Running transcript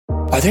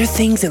Are there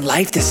things in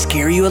life that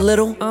scare you a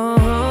little,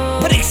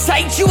 but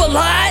excite you a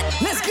lot?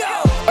 Let's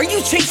go! Are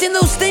you chasing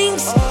those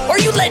things? Or are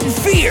you letting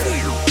fear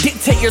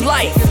dictate your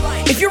life?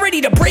 If you're ready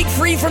to break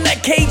free from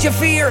that cage of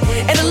fear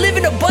and to live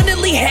an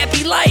abundantly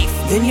happy life,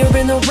 then you're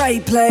in the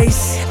right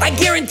place. I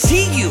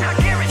guarantee you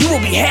will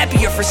be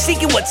happier for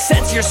seeking what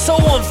sets your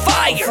soul on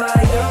fire.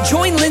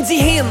 Join Lindsay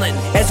Hanlon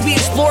as we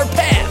explore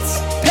paths,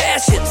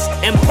 passions,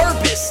 and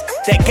purpose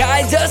that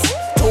guides us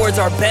towards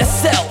our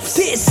best selves.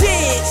 This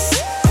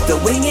is the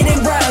Wing It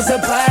and Rise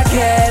Up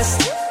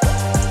podcast.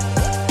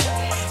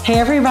 Hey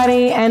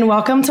everybody, and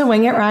welcome to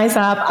Wing It Rise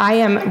Up. I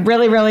am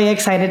really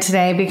excited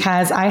today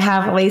because I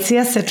have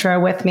Alessia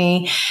Citro with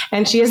me,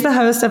 and she is the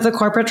host of the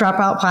Corporate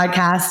Dropout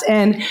podcast.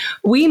 And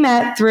we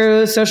met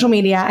through social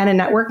media and a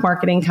network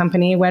marketing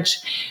company, which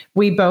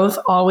we both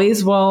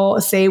always will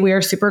say we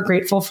are super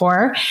grateful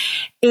for.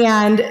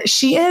 And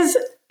she is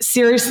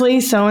seriously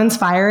so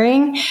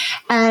inspiring.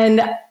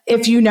 And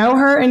if you know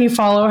her and you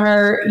follow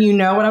her, you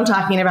know what I'm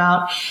talking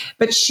about.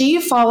 But she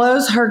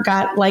follows her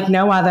gut like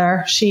no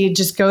other. She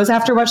just goes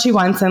after what she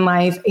wants in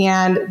life.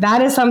 And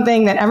that is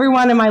something that every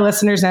one of my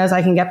listeners knows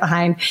I can get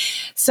behind.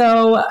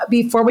 So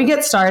before we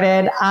get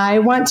started, I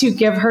want to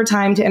give her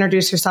time to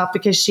introduce herself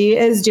because she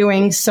is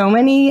doing so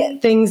many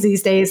things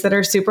these days that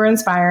are super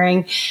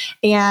inspiring.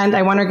 And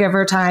I want to give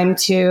her time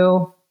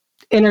to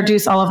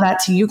introduce all of that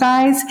to you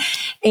guys.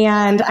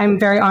 And I'm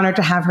very honored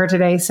to have her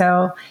today.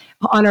 So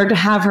honored to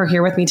have her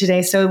here with me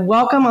today. So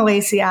welcome,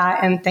 Alessia,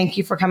 and thank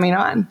you for coming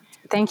on.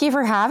 Thank you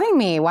for having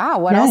me. Wow.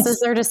 What else is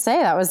there to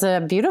say? That was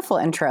a beautiful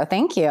intro.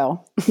 Thank you.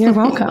 You're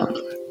welcome.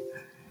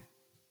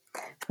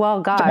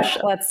 Well, gosh,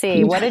 let's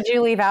see. What did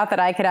you leave out that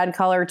I could add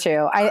color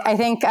to? I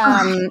think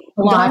a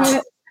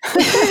lot.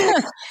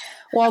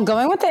 Well,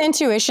 going with the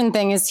intuition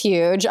thing is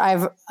huge.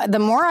 The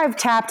more I've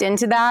tapped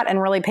into that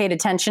and really paid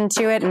attention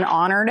to it and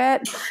honored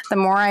it, the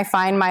more I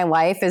find my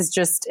life is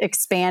just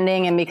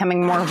expanding and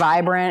becoming more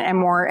vibrant and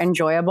more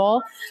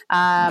enjoyable.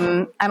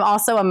 I'm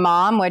also a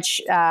mom,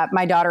 which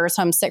my daughter is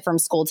homesick from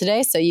school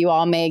today. So you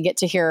all may get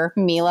to hear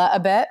Mila a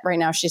bit. Right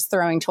now she's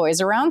throwing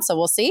toys around, so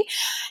we'll see.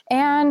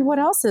 And what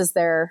else is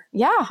there?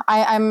 Yeah,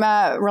 I'm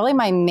really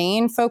my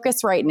main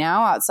focus right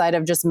now outside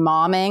of just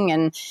momming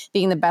and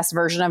being the best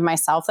version of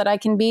myself that I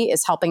can be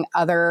is helping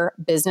other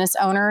business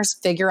owners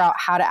figure out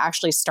how to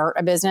actually start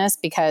a business,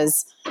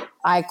 because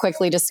I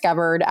quickly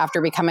discovered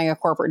after becoming a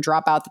corporate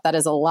dropout that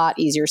is a lot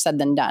easier said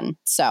than done.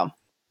 So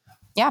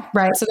yeah,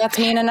 right. So that's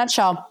me in a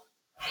nutshell.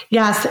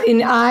 Yes.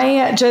 And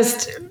I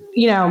just,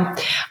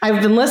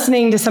 I've been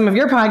listening to some of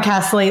your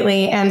podcasts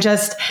lately, and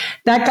just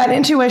that gut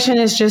intuition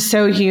is just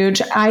so huge.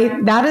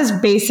 That is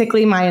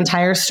basically my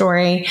entire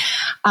story.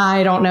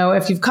 I don't know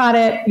if you've caught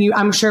it.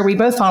 I'm sure we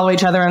both follow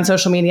each other on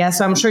social media,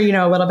 so I'm sure you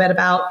know a little bit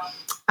about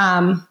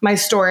my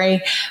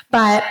story.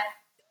 But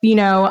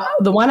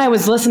the one I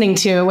was listening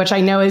to, which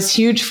I know is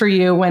huge for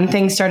you when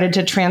things started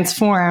to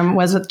transform,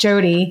 was with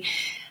Jody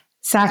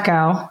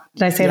Sacco.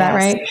 Did I say that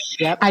right?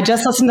 Yep. I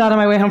just listened to that on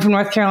my way home from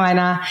North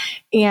Carolina.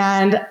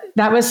 And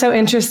that was so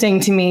interesting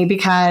to me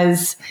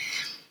because,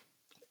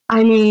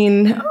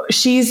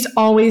 she's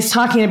always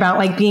talking about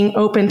like being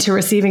open to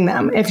receiving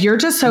them. If you're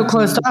just so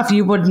closed off,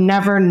 you would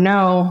never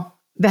know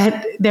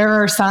that there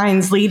are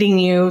signs leading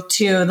you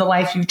to the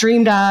life you've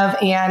dreamed of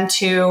and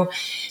to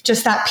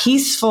just that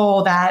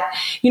peaceful that,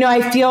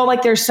 I feel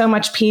like there's so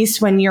much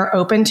peace when you're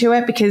open to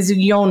it because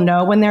you'll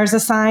know when there's a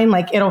sign,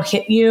 like it'll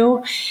hit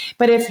you.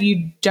 But if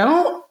you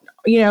don't,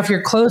 if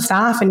you're closed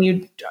off and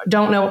you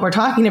don't know what we're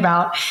talking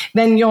about,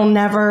 then you'll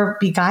never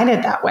be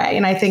guided that way.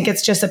 And I think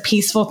it's just a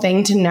peaceful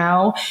thing to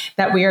know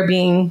that we are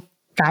being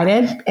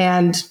guided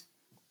and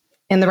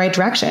in the right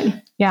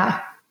direction. Yeah.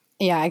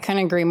 Yeah, I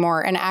couldn't agree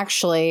more. And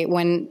actually,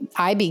 when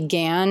I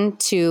began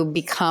to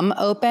become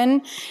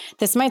open,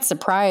 this might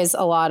surprise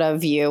a lot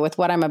of you with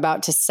what I'm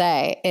about to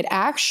say. It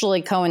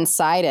actually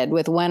coincided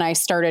with when I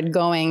started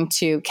going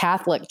to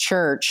Catholic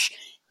church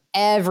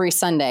every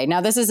Sunday.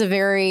 Now, this is a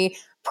very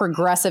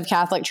progressive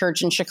Catholic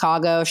church in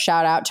Chicago.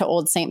 Shout out to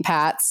Old St.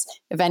 Pat's.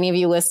 If any of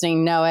you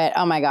listening know it,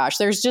 oh my gosh,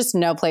 there's just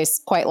no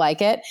place quite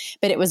like it.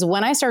 But it was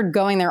when I started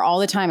going there all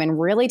the time and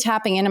really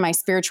tapping into my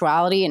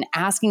spirituality and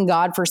asking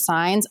God for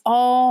signs.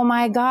 Oh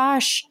my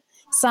gosh,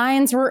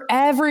 signs were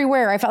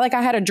everywhere. I felt like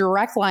I had a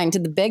direct line to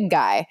the big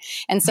guy.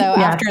 And so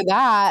after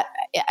that,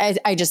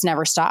 I just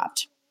never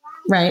stopped.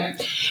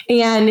 Right.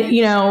 And,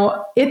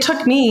 it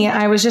took me,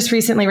 I was just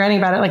recently writing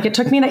about it. Like it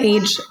took me to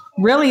age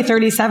really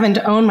 37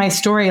 to own my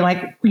story.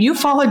 Like you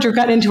followed your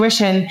gut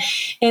intuition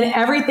in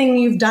everything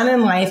you've done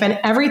in life, and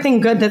everything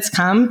good that's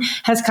come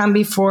has come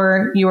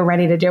before you were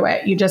ready to do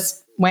it. You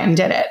just went and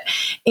did it.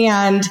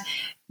 And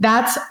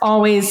that's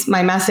always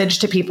my message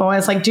to people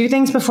is like, do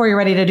things before you're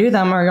ready to do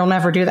them or you'll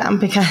never do them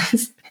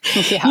because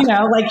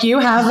like you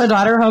have a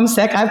daughter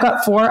homesick. I've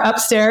got 4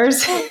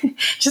 upstairs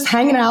just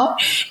hanging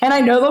out, and I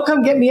know they'll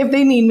come get me if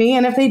they need me.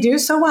 And if they do,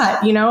 so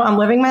what? I'm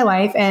living my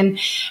life, and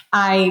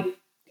I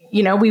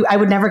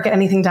would never get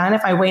anything done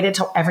if I waited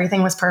till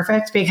everything was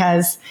perfect,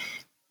 because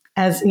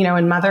as,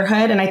 in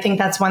motherhood. And I think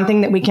that's one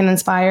thing that we can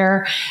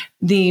inspire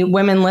the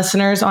women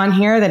listeners on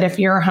here, that if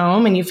you're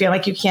home and you feel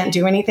like you can't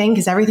do anything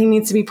because everything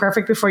needs to be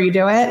perfect before you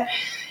do it,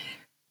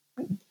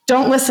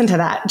 don't listen to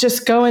that.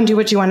 Just go and do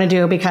what you want to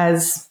do,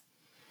 because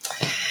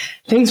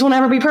things will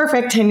never be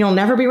perfect and you'll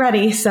never be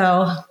ready.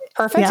 So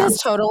perfect is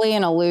totally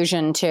an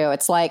illusion too.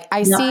 It's like,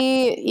 I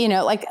see,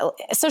 like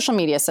social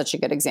media is such a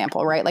good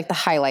example, right? Like the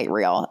highlight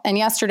reel. And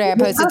yesterday I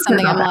posted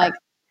something. I'm like,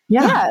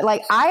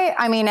 like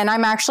I mean, and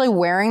I'm actually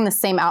wearing the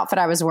same outfit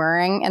I was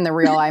wearing in the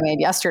reel I made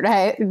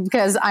yesterday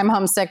because I'm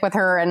homesick with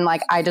her. And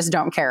like, I just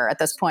don't care at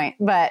this point,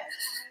 but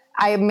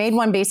I made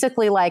one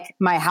basically like,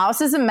 my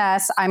house is a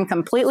mess. I'm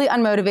completely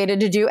unmotivated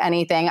to do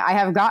anything. I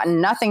have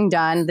gotten nothing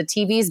done. The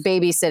TV's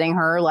babysitting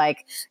her.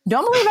 Like,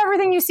 don't believe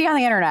everything you see on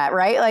the internet,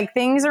 right? Like,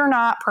 things are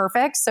not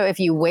perfect. So if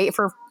you wait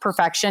for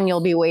perfection,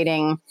 you'll be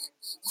waiting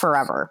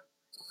forever.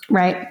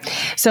 Right.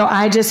 So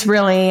I'm just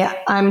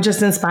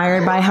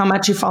inspired by how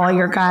much you follow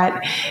your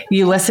gut,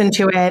 you listen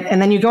to it,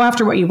 and then you go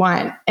after what you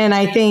want. And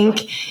I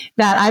think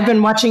that I've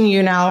been watching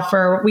you now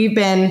we've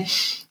been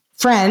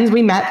friends.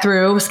 We met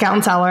through Scout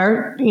and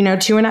Cellar,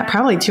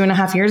 probably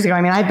 2.5 years ago.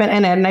 I mean, I've been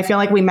in it, and I feel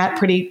like we met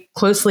pretty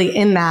closely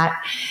in that.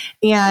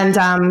 And,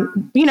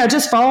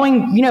 just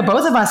following,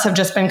 both of us have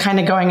just been kind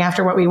of going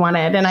after what we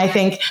wanted. And I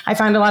think I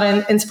found a lot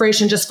of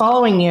inspiration just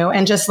following you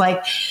and just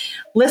like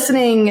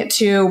listening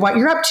to what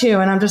you're up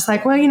to. And I'm just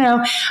like, well,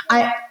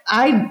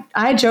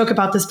 I joke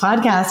about this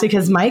podcast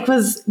because Mike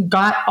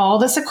got all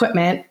this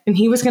equipment and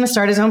he was going to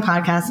start his own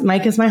podcast.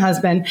 Mike is my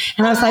husband.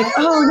 And I was like,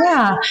 oh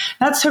yeah,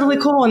 that's totally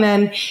cool. And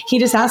then he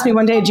just asked me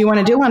one day, do you want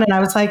to do one? And I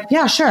was like,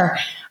 yeah, sure.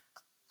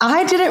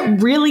 I didn't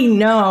really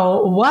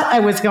know what I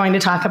was going to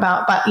talk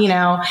about, but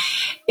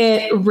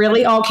it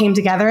really all came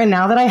together. And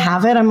now that I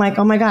have it, I'm like,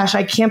 oh my gosh,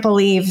 I can't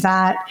believe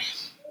that,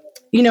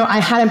 I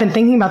hadn't been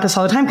thinking about this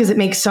all the time because it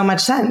makes so much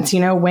sense.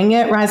 Wing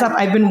it, rise up.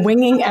 I've been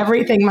winging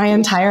everything my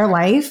entire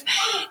life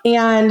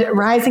and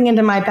rising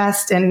into my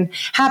best and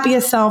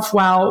happiest self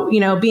while,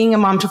 being a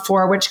mom to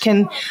 4, which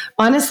can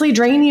honestly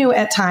drain you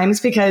at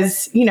times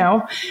because,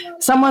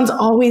 someone's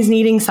always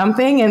needing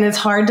something and it's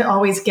hard to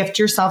always gift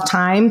yourself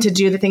time to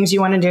do the things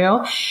you want to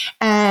do.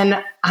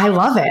 And I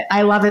love it.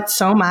 I love it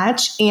so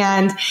much.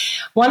 And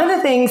one of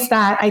the things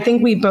that I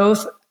think we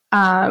both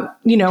have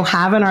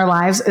in our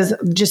lives is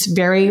just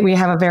we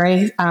have a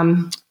very,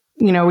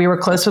 we were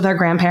close with our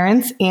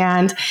grandparents,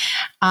 and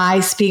I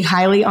speak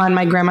highly on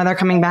my grandmother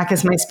coming back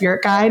as my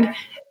spirit guide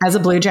as a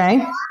Blue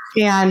Jay.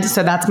 And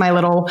so that's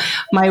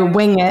my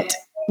wing it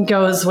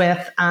goes with,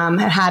 it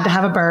had to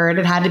have a bird.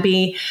 It had to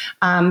be,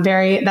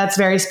 that's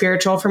very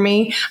spiritual for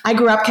me. I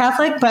grew up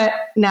Catholic, but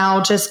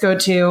now just go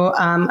to,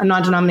 a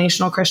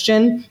non-denominational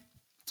Christian.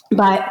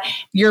 But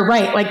you're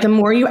right. Like the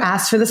more you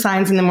ask for the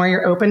signs and the more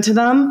you're open to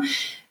them,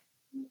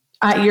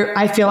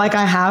 I feel like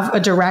I have a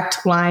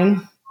direct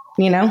line,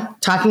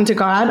 talking to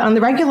God on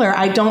the regular.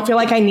 I don't feel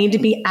like I need to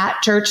be at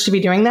church to be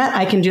doing that.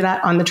 I can do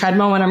that on the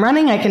treadmill when I'm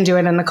running. I can do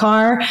it in the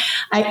car.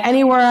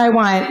 Anywhere I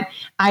want.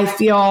 I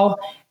feel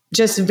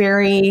just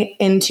very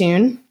in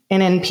tune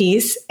and in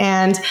peace.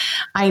 And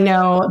I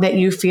know that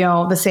you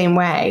feel the same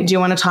way. Do you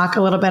want to talk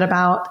a little bit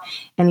about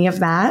any of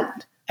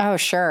that? Oh,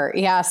 sure.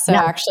 Yeah. So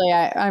actually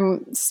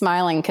I'm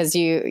smiling because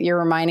you're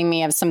reminding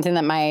me of something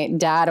that my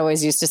dad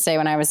always used to say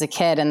when I was a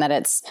kid, and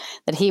that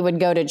he would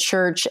go to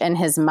church in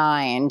his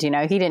mind. He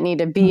didn't need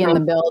to be in the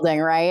building.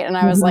 Right. And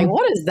I was like,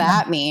 what does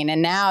that mean?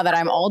 And now that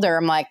I'm older,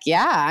 I'm like,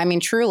 yeah, I mean,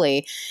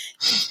 truly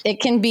it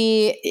can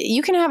be,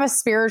 you can have a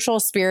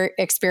spiritual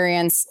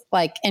experience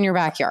like in your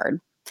backyard,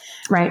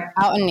 right,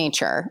 out in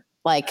nature,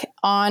 like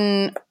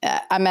on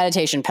a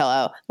meditation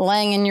pillow,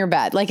 laying in your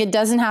bed. Like it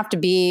doesn't have to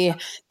be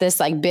this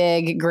like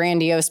big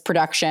grandiose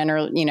production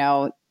or,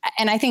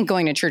 and I think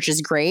going to church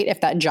is great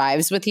if that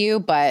jives with you,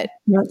 but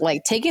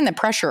like taking the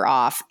pressure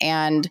off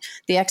and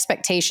the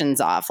expectations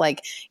off,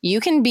 like you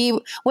can be,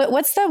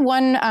 what's the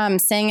one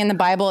saying in the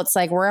Bible? It's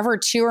like wherever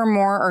 2 or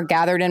more are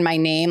gathered in my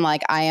name,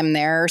 like I am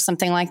there or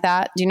something like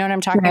that. Do you know what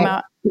I'm talking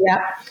about? Yeah.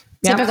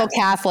 Typical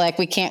Catholic.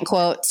 We can't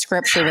quote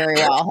scripture very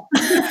well.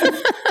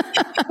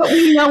 But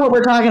we know what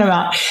we're talking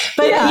about.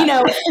 But,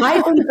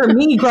 I think for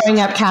me growing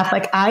up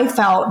Catholic, I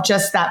felt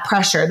just that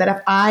pressure that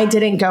if I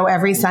didn't go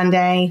every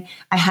Sunday,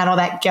 I had all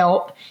that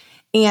guilt.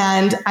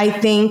 And I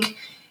think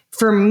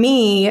for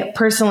me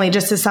personally,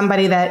 just as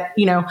somebody that,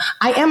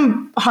 I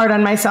am hard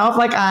on myself.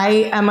 Like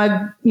I am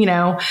a,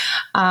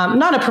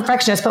 not a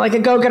perfectionist, but like a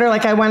go-getter.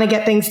 Like I want to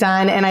get things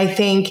done. And I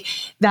think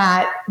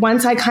that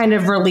once I kind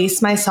of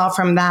released myself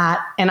from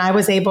that and I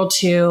was able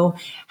to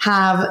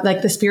have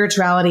like the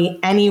spirituality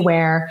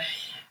anywhere,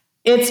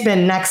 it's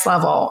been next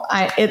level.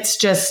 It's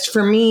just,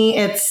 for me,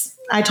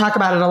 I talk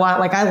about it a lot.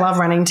 Like I love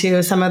running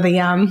too. Some of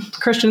the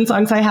Christian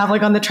songs I have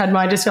like on the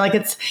treadmill, I just feel like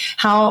it's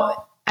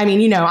how,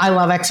 I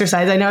love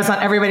exercise. I know it's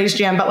not everybody's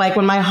jam, but like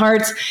when my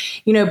heart's,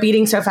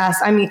 beating so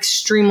fast, I'm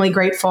extremely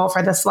grateful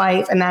for this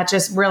life. And that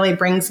just really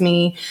brings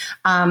me,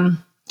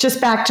 just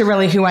back to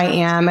really who I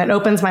am. It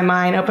opens my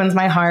mind, opens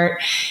my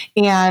heart.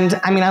 And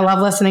I mean, I love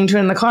listening to it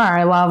in the car.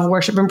 I love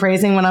worship and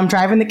praising when I'm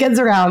driving the kids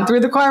around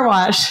through the car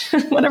wash,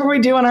 whatever we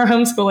do on our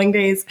homeschooling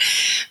days.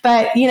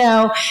 But, you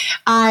know,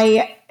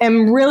 I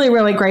am really,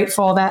 really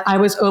grateful that I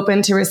was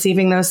open to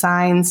receiving those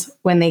signs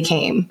when they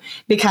came,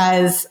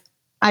 because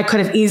I could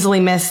have easily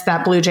missed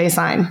that Blue Jay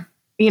sign.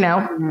 You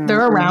know,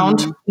 they're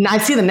around. I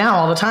see them now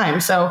all the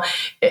time. So,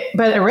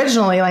 but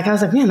originally, like, I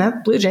was like, man,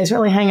 that Blue Jay's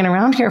really hanging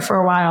around here for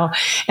a while.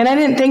 And I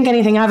didn't think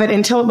anything of it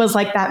until it was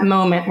like that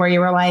moment where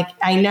you were like,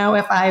 I know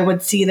if I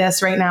would see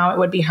this right now, it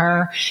would be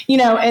her, you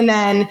know, and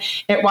then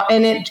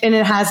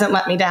it hasn't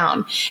let me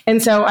down.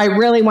 And so I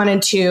really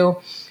wanted to,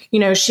 you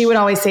know, she would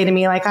always say to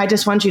me, like, I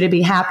just want you to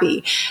be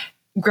happy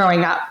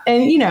growing up.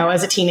 And, you know,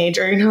 as a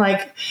teenager, you know,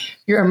 like,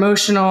 you're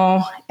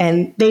emotional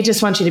and they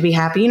just want you to be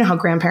happy. You know how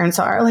grandparents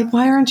are, like,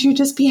 why aren't you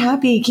just be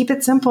happy? Keep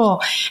it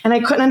simple. And I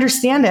couldn't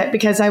understand it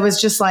because I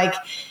was just like,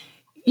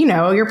 you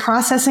know, you're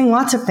processing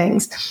lots of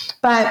things.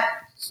 But,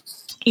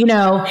 you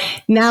know,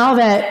 now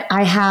that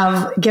I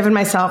have given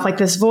myself like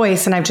this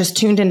voice and I've just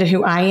tuned into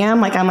who I am,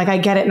 like, I'm like, I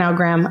get it now,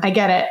 Graham. I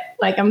get it.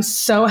 Like, I'm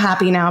so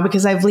happy now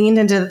because I've leaned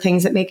into the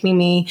things that make me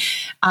me,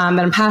 that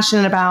I'm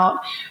passionate about,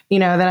 you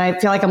know, that I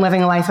feel like I'm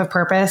living a life of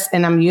purpose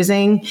and I'm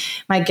using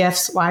my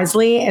gifts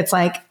wisely. It's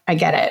like, I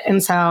get it.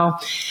 And so,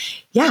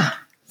 yeah.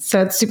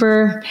 So it's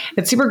super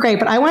great.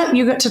 But I want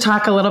you to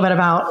talk a little bit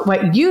about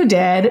what you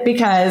did,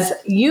 because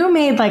you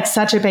made like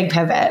such a big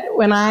pivot.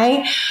 When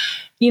I,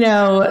 you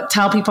know,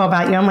 tell people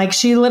about you, I'm like,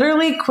 she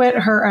literally quit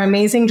her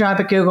amazing job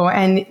at Google.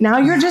 And now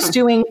you're just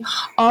doing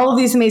all of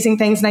these amazing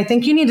things. And I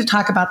think you need to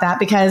talk about that,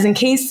 because in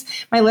case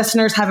my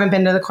listeners haven't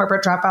been to the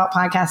Corporate Dropout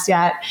podcast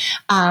yet,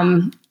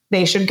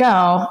 they should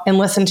go and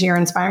listen to your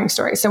inspiring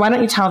story. So why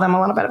don't you tell them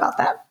a little bit about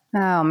that?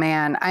 Oh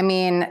man. I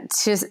mean,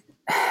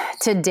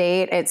 to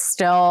date, it's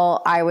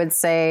still, I would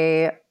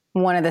say,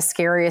 one of the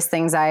scariest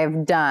things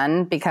I've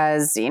done,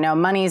 because, you know,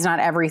 money's not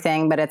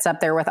everything, but it's up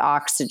there with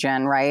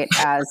oxygen, right?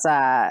 As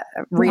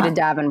Rita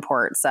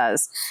Davenport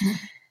says.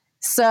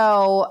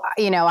 So,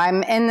 you know,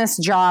 I'm in this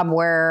job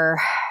where,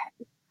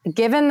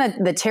 given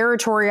the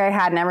territory I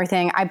had and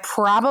everything, I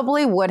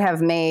probably would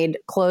have made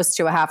close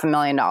to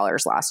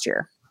 $500,000 last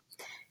year.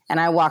 And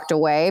I walked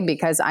away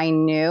because I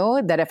knew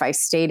that if I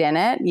stayed in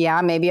it, yeah,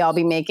 maybe I'll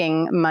be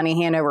making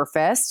money hand over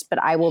fist, but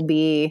I will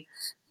be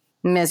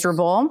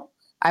miserable.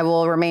 I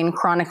will remain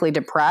chronically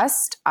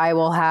depressed. I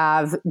will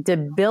have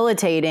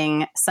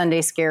debilitating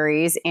Sunday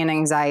scaries and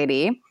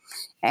anxiety,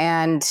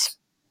 and,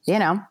 you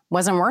know,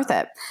 wasn't worth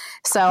it.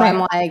 So right.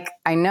 I'm like,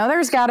 I know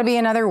there's got to be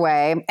another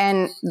way.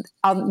 And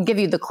I'll give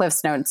you the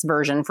Cliff's Notes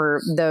version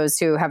for those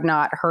who have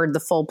not heard the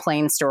full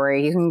plain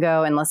story. You can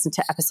go and listen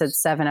to episode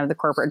 7 of The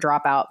Corporate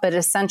Dropout. But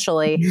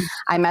essentially,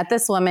 I met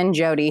this woman,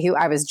 Jody, who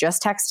I was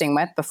just texting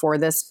with before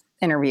this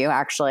interview,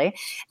 actually.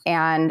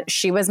 And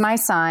she was my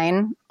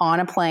sign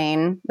on a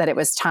plane that it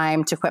was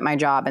time to quit my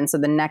job. And so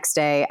the next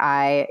day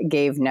I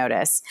gave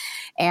notice.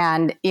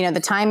 And, you know,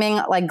 the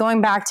timing, like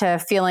going back to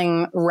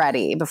feeling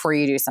ready before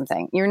you do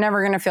something, you're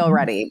never going to feel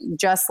ready.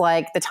 Just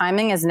like the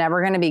timing is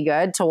never going to be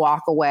good to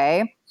walk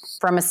away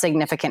from a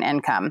significant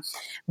income.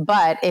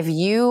 But if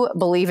you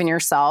believe in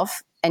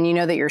yourself and you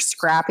know that you're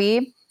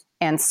scrappy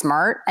and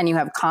smart and you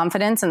have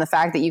confidence in the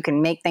fact that you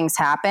can make things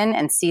happen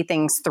and see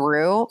things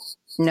through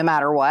no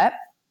matter what,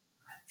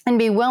 and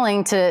be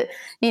willing to,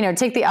 you know,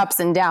 take the ups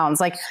and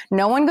downs. Like,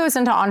 no one goes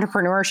into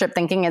entrepreneurship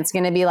thinking it's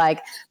going to be like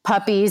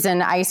puppies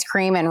and ice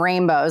cream and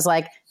rainbows.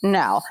 Like,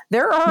 no,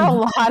 there are a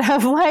lot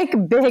of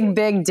like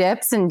big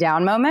dips and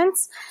down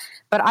moments.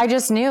 But I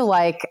just knew,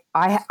 like,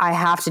 I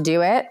have to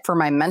do it for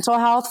my mental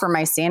health, for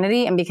my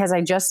sanity. And because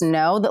I just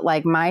know that,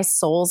 like, my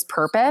soul's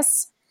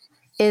purpose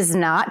is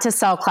not to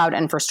sell cloud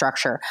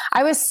infrastructure.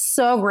 I was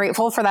so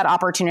grateful for that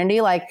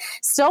opportunity. Like,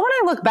 still when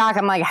I look back,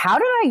 I'm like, how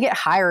did I get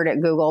hired at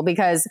Google?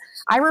 Because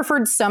I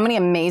referred so many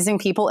amazing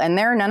people in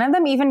there. None of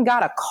them even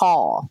got a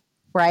call,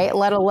 right?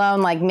 Let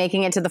alone like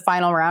making it to the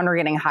final round or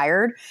getting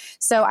hired.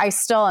 So I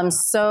still am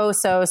so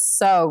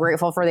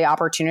grateful for the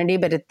opportunity.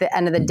 But at the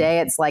end of the day,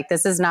 it's like,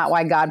 this is not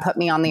why God put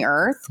me on the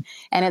earth.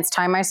 And it's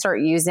time I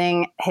start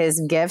using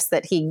his gifts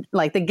that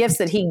the gifts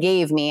that he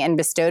gave me and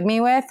bestowed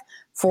me with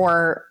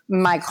for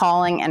my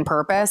calling and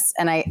purpose.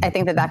 And I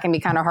think that can be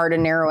kind of hard to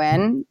narrow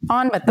in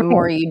on, but the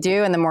more you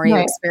do and the more you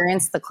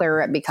experience, the clearer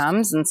it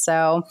becomes. And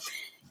so,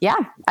 yeah,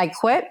 I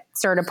quit,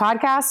 started a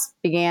podcast,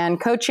 began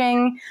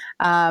coaching,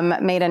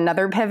 made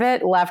another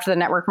pivot, left the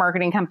network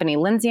marketing company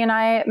Lindsay and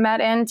I met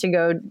in to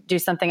go do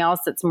something else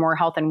that's more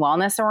health and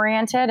wellness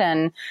oriented.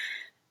 And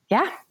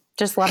yeah,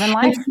 just loving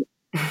life.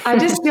 I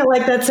just feel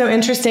like that's so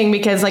interesting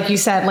because, like you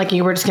said, like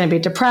you were just going to be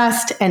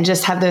depressed and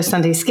just have those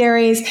Sunday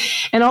scaries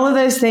and all of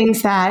those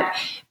things that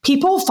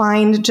people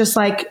find just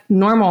like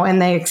normal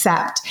and they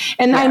accept.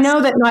 And I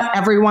know that not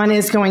everyone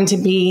is going to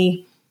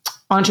be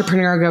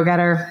entrepreneur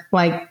go-getter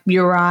like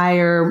you or I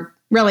or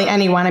really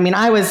anyone. I mean,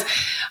 I was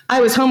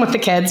home with the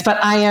kids,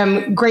 but I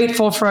am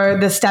grateful for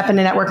the step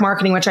into network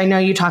marketing, which I know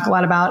you talk a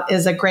lot about,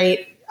 is a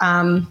great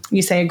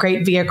you say a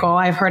great vehicle.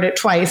 I've heard it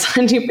twice,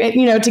 to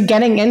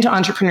getting into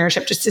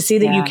entrepreneurship, just to see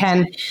that you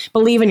can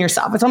believe in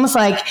yourself. It's almost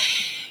like,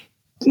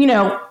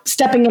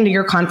 stepping into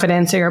your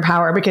confidence or your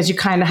power, because you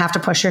kind of have to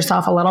push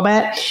yourself a little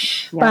bit.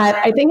 Yeah. But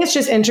I think it's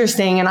just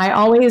interesting. And I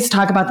always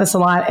talk about this a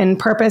lot in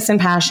purpose and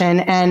passion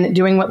and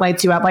doing what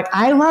lights you up. Like,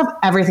 I love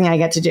everything I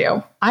get to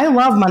do. I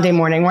love Monday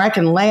morning, where I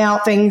can lay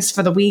out things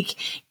for the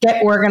week,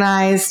 get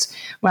organized.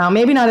 Well,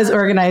 maybe not as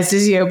organized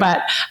as you,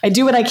 but I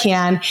do what I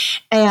can.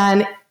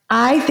 And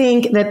I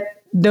think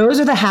that those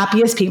are the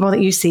happiest people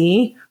that you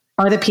see,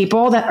 are the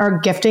people that are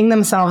gifting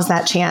themselves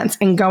that chance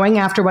and going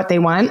after what they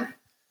want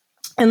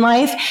in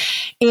life.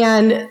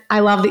 And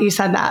I love that you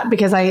said that,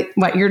 because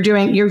what you're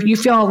doing, you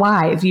feel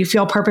alive, you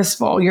feel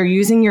purposeful, you're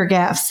using your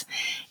gifts.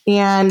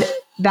 And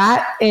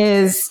that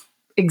is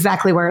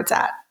exactly where it's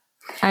at.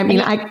 I mean,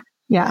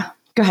 go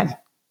ahead.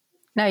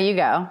 No, you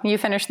go. You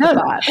finish the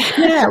thought.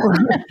 Yeah,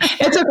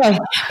 it's okay.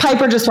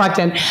 Piper just walked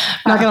in.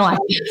 Not going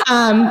to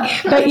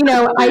lie.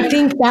 But, I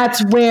think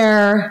that's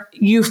where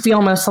you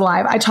feel most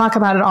alive. I talk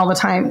about it all the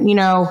time.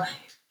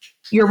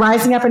 You're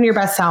rising up into your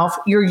best self.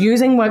 You're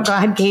using what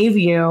God gave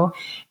you.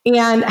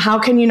 And how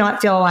can you not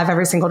feel alive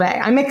every single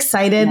day? I'm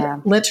excited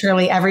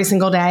literally every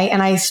single day.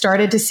 And I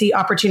started to see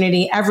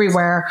opportunity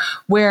everywhere,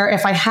 where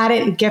if I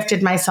hadn't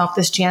gifted myself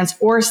this chance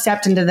or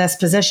stepped into this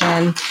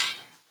position,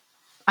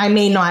 I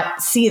may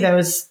not see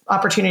those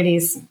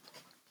opportunities.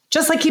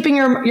 Just like keeping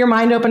your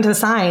mind open to the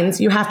signs,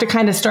 you have to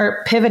kind of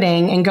start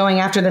pivoting and going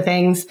after the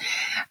things,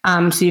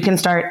 so you can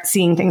start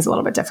seeing things a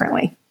little bit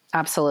differently.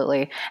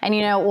 Absolutely.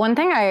 And one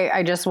thing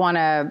I just want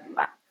to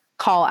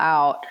call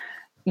out,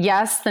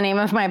 yes, the name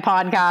of my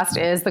podcast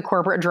is The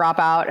Corporate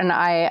Dropout, and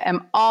I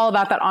am all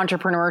about that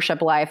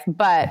entrepreneurship life.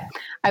 But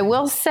I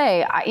will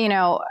say,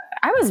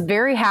 I was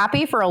very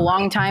happy for a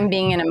long time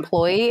being an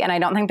employee, and I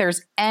don't think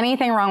there's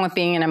anything wrong with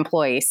being an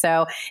employee.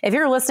 So if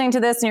you're listening to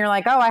this and you're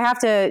like, oh, I have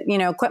to,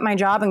 quit my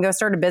job and go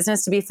start a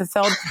business to be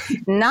fulfilled,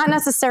 not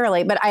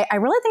necessarily, but I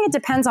really think it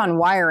depends on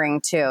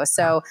wiring too.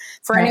 So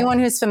for anyone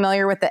who's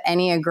familiar with the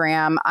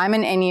Enneagram, I'm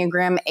an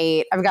Enneagram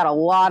 8. I've got a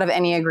lot of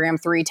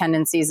Enneagram 3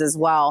 tendencies as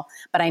well,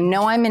 but I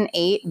know I'm an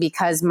 8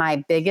 because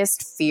my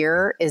biggest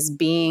fear is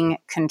being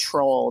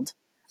controlled.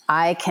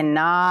 I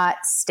cannot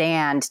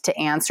stand to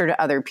answer to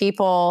other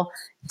people,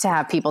 to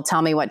have people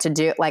tell me what to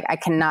do. Like, I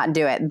cannot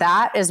do it.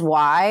 That is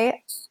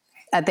why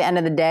at the end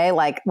of the day,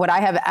 like, would I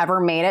have ever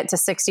made it to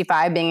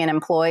 65 being an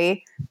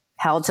employee?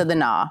 Hell to the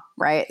nah.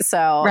 Right.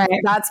 So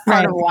that's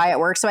part of why it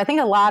works. So I think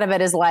a lot of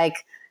it is like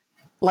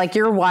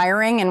your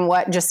wiring and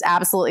what just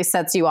absolutely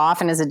sets you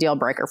off and is a deal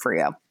breaker for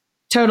you.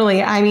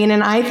 Totally. I mean,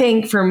 and I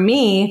think for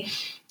me,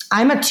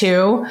 I'm a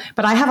 2,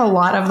 but I have a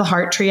lot of the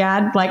heart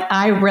triad. Like,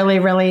 I really,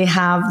 really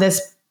have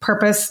this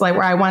purpose, like,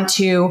 where I want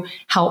to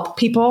help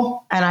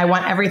people, and I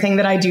want everything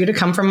that I do to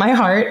come from my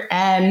heart.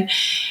 And,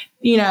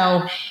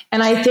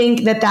 and I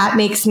think that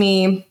makes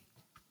me,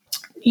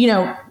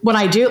 what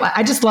I do,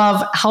 I just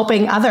love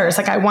helping others.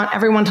 Like, I want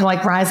everyone to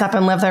rise up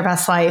and live their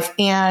best life.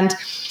 And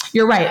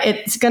you're right.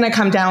 It's going to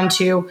come down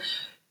to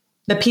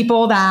the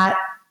people that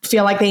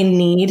feel like they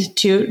need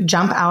to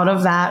jump out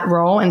of that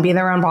role and be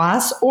their own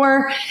boss,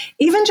 or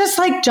even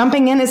just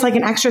jumping in is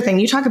an extra thing.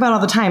 You talk about all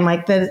the time,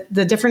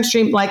 the different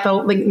stream,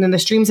 the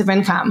streams of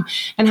income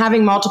and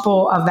having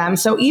multiple of them.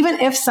 So even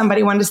if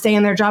somebody wanted to stay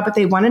in their job, but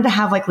they wanted to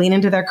have lean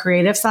into their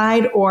creative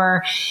side,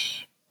 or,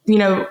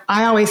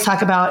 I always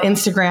talk about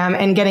Instagram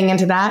and getting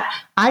into that.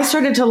 I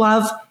started to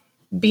love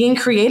being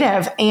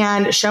creative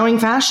and showing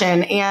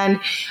fashion. And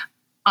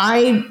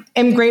I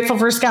am grateful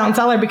for Scout and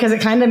Cellar, because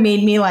it kind of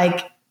made me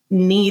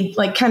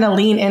kind of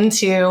lean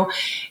into,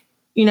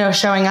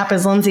 showing up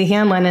as Lindsay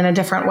Hanlon in a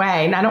different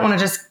way. And I don't want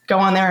to just go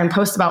on there and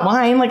post about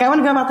wine. I want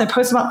to go about there,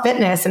 post about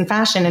fitness and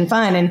fashion and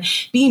fun and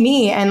be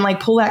me and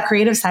pull that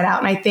creative side out.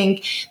 And I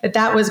think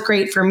that was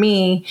great for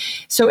me.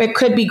 So it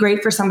could be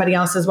great for somebody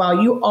else as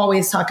well. You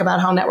always talk about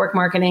how network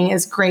marketing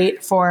is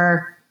great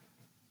for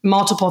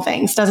multiple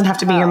things. Doesn't have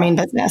to be your main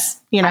business,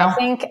 I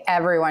think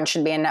everyone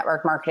should be in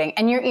network marketing.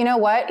 And you know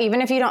what?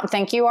 Even if you don't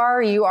think you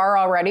are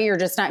already, you're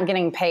just not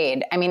getting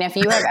paid. I mean, if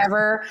you have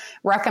ever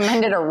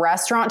recommended a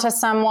restaurant to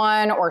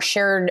someone or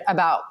shared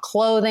about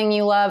clothing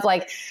you love,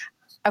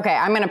 okay,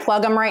 I'm going to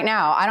plug them right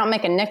now. I don't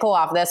make a nickel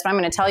off this, but I'm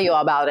going to tell you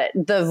all about it.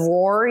 The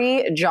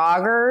Vori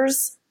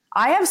joggers.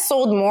 I have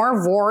sold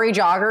more Vori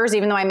joggers,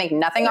 even though I make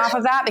nothing off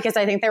of that, because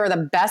I think they were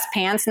the best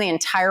pants in the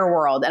entire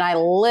world. And I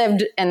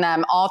lived in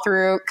them all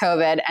through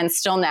COVID and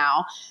still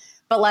now.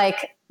 But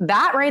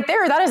that right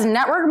there, that is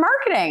network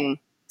marketing.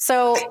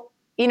 So,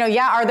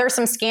 are there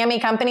some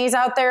scammy companies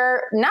out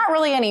there? Not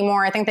really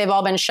anymore. I think they've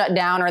all been shut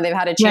down, or they've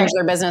had to change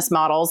their business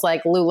models,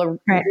 like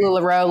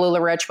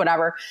LuLaRoe, Rich,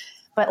 whatever.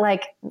 But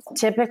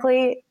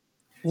typically,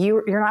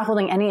 you're not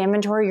holding any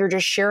inventory. You're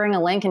just sharing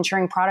a link and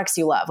sharing products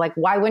you love.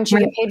 Why wouldn't you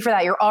get paid for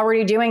that? You're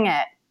already doing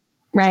it.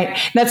 Right.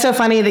 That's so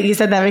funny that you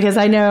said that because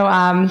I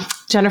know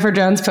Jennifer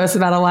Jones posts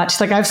about it a lot.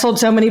 She's like, I've sold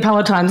so many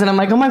Pelotons. And I'm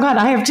like, oh my God,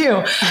 I have too.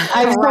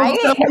 I've sold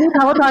so many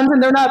Pelotons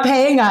and they're not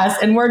paying us.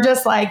 And we're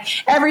just like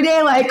every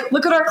day, like,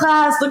 look at our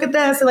class, look at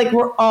this. And like,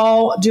 we're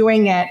all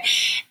doing it.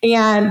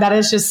 And that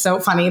is just so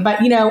funny. But,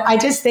 I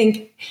just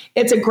think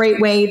it's a great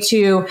way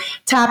to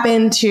tap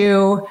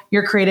into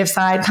your creative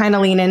side, kind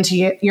of lean into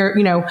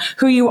your,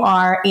 who you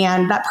are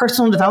and that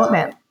personal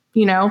development.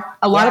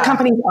 A lot of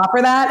companies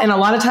offer that. And a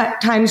lot of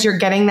times you're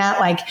getting that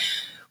like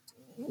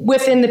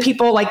within the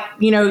people, like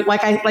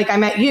I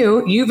met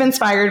you've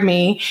inspired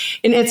me.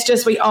 And it's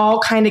just, we all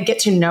kind of get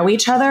to know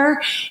each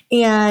other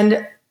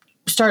and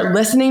start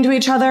listening to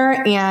each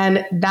other.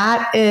 And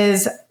that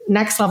is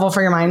next level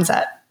for your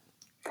mindset.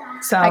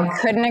 So I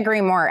couldn't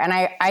agree more. And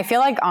I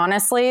feel like,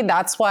 honestly,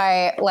 that's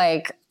why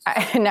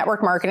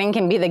network marketing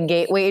can be the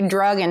gateway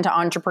drug into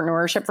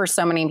entrepreneurship for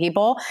so many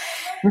people.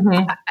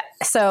 Mm-hmm.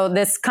 So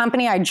this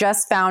company I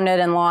just founded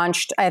and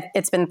launched,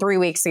 it's been 3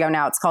 weeks ago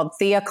now. It's called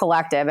Thea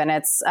Collective, and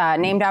it's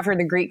named after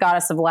the Greek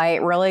goddess of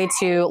light, really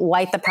to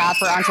light the path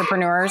for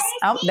entrepreneurs.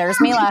 Oh, there's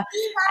Mila.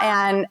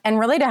 And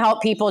really to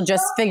help people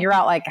just figure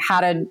out like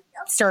how to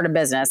start a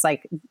business.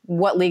 Like,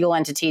 what legal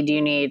entity do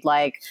you need?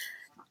 Like,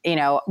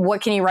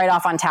 what can you write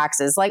off on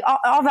taxes? Like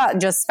all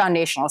that just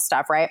foundational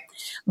stuff, right?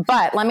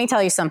 But let me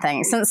tell you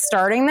something. Since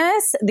starting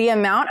this, the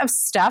amount of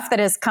stuff that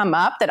has come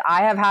up that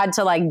I have had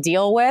to like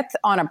deal with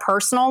on a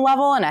personal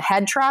level and a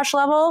head trash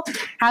level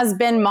has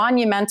been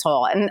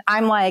monumental. And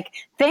I'm like,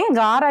 thank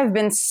God I've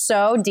been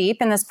so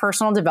deep in this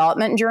personal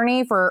development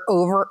journey for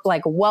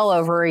well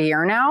over a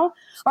year now,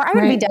 or I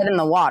would be dead in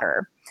the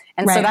water.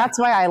 And so that's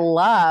why I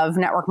love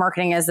network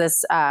marketing as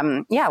this,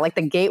 like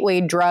the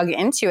gateway drug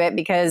into it,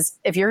 because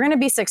if you're going to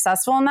be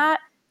successful in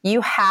that,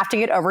 you have to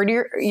get over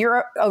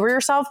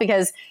yourself,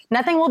 because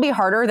nothing will be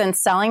harder than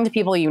selling to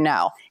people you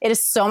know. It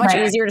is so much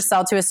easier to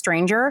sell to a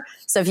stranger.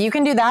 So if you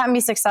can do that and be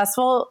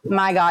successful,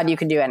 my God, you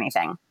could do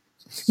anything.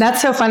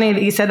 That's so funny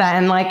that you said that.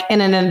 And like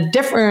in a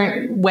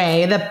different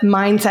way, the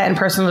mindset and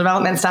personal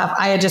development stuff,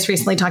 I had just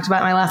recently talked about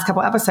in my last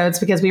couple episodes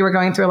because we were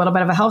going through a little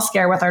bit of a health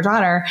scare with our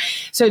daughter.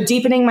 So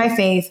deepening my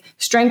faith,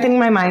 strengthening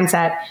my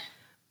mindset,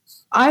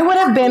 I would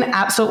have been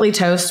absolutely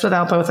toast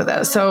without both of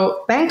those.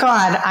 So thank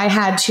God I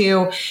had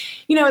to,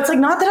 it's like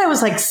not that I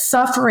was like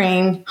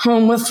suffering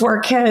home with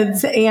 4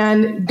 kids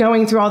and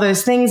going through all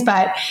those things,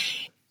 but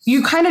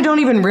you kind of don't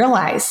even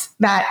realize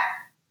that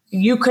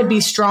you could be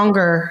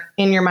stronger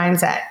in your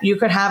mindset. You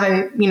could have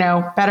a,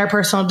 better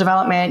personal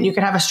development. You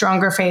could have a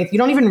stronger faith. You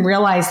don't even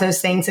realize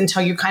those things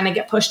until you kind of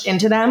get pushed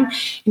into them.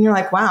 And you're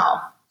like,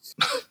 wow,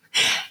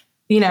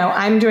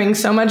 I'm doing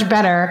so much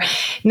better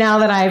now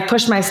that I've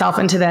pushed myself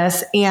into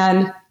this.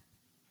 And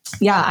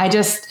yeah,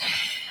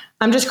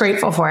 I'm just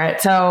grateful for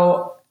it.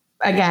 So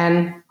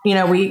again,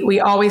 we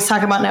always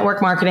talk about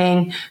network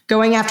marketing,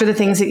 going after the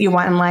things that you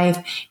want in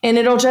life. And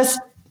it'll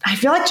I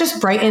feel like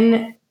just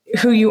brighten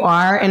who you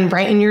are and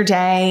brighten your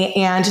day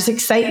and just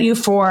excite you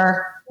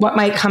for what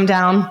might come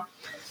down,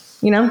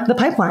 the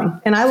pipeline.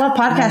 And I love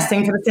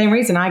podcasting for the same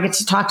reason. I get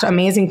to talk to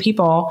amazing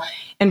people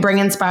and bring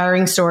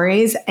inspiring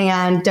stories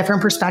and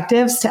different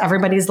perspectives to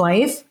everybody's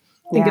life.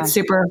 I think it's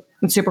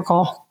super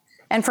cool.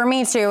 And for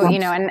me too,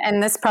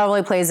 and this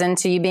probably plays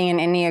into you being an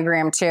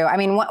Enneagram too. I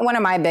mean, one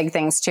of my big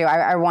things too,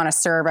 I want to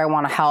serve, I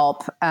want to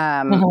help.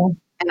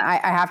 And I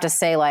have to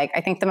say, like, I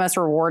think the most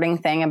rewarding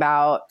thing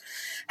about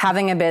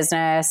having a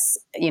business,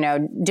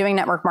 doing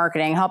network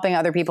marketing, helping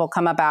other people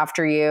come up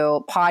after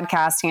you,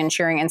 podcasting and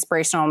sharing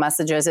inspirational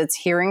messages, it's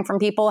hearing from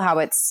people how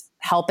it's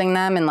helping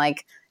them and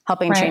like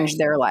helping change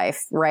their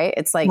life, right?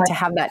 It's like to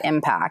have that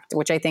impact,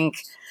 which I think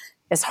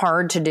is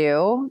hard to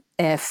do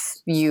if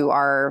you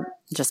are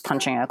just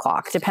punching a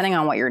clock, depending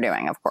on what you're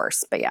doing, of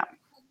course. But yeah.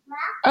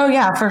 Oh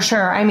yeah, for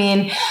sure. I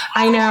mean,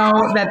 I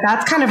know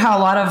that's kind of how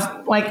a lot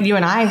of like you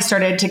and I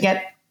started to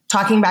get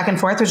talking back and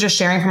forth, was just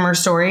sharing from her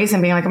stories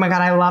and being like, oh my God,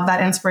 I love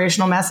that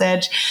inspirational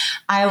message.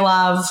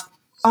 Oh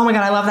my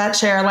God, I love that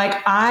share. Like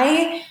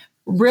I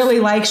really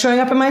like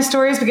showing up in my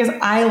stories because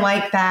I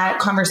like that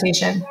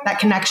conversation, that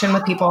connection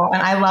with people.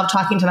 And I love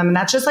talking to them. And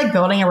that's just like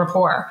building a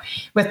rapport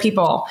with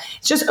people.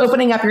 It's just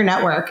opening up your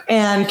network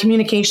and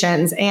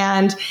communications.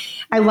 And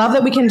I love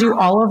that we can do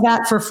all of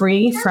that for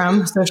free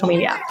from social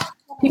media.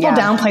 People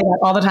downplay that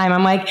all the time.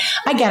 I'm like,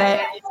 I get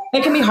it.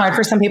 It can be hard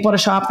for some people to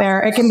show up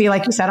there. It can be,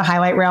 like you said, a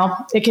highlight reel.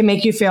 It can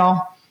make you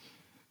feel,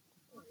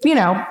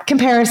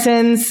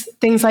 comparisons,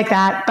 things like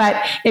that.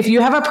 But if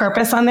you have a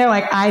purpose on there,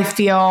 like I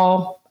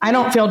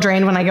don't feel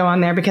drained when I go on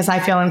there because I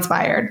feel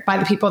inspired by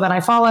the people that I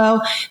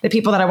follow, the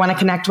people that I want to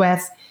connect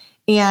with.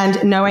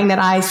 And knowing that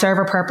I serve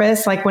a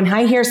purpose, like when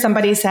I hear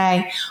somebody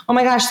say, oh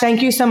my gosh,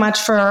 thank you so much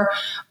for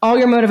all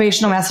your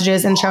motivational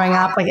messages and showing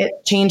up, like it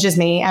changes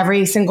me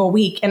every single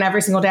week and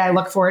every single day. I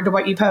look forward to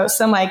what you post.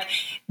 So I'm like,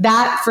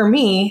 that for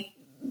me,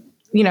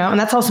 and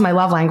that's also my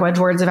love language,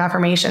 words of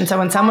affirmation. So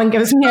when someone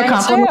gives me a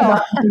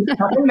compliment,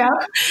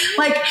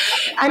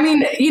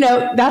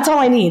 that's all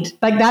I need.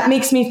 Like that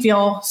makes me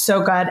feel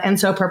so good and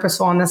so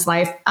purposeful in this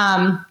life.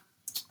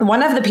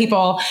 One of the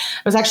people,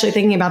 I was actually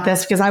thinking about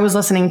this because I was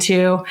listening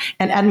to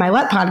an Ed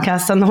Milet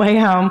podcast on the way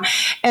home.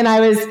 And I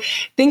was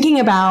thinking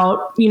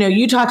about,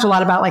 you talked a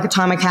lot about like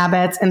atomic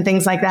habits and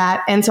things like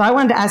that. And so I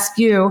wanted to ask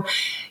you,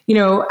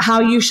 how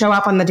you show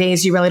up on the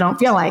days you really don't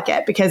feel like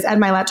it, because Ed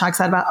Milet talks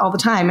about all the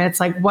time. And it's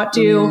like, what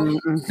do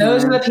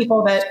those are the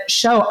people that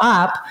show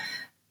up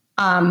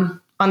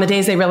on the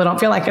days they really don't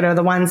feel like it are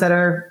the ones that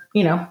are,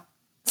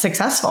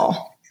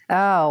 successful.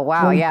 Oh,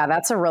 wow. Yeah,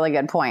 that's a really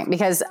good point,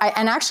 because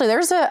and actually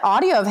there's an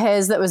audio of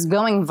his that was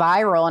going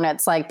viral, and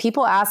it's like,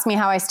 people ask me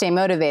how I stay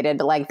motivated,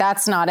 but like,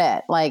 that's not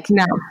it. Like,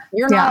 no,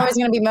 you're not always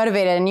going to be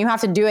motivated, and you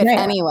have to do it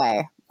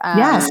anyway.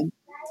 Yes.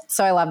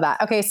 So I love that.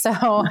 Okay.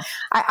 So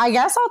I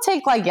guess I'll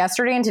take like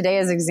yesterday and today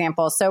as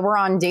examples. So we're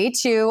on day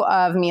 2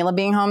 of Mila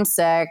being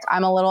homesick.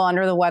 I'm a little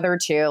under the weather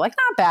too, like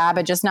not bad,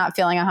 but just not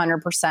feeling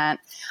 100%.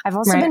 I've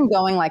also been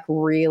going like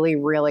really,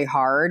 really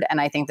hard.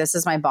 And I think this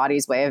is my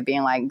body's way of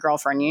being like,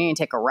 girlfriend, you need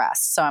to take a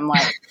rest. So I'm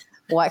like,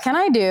 what can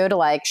I do to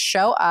like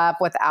show up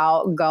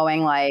without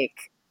going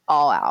like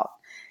all out?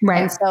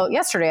 Right. And so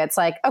yesterday it's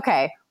like,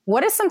 okay,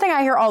 what is something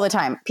I hear all the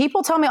time?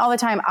 People tell me all the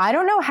time, I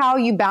don't know how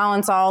you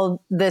balance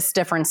all this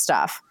different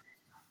stuff.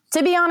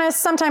 To be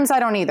honest, sometimes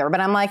I don't either,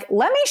 but I'm like,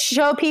 let me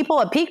show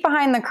people a peek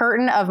behind the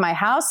curtain of my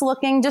house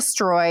looking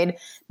destroyed,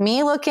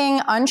 me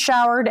looking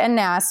unshowered and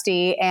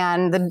nasty,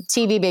 and the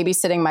TV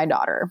babysitting my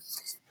daughter.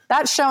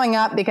 That's showing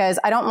up, because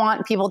I don't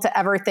want people to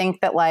ever think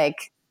that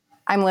like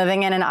I'm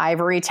living in an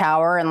ivory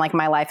tower and like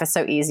my life is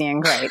so easy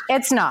and great.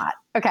 It's not.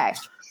 Okay.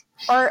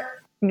 Or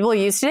we'll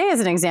use today as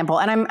an example.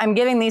 And I'm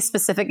giving these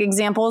specific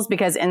examples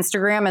because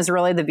Instagram is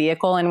really the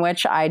vehicle in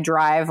which I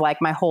drive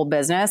like my whole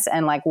business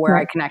and like where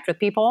I connect with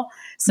people.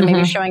 So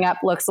maybe showing up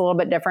looks a little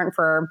bit different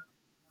for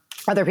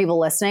other people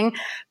listening,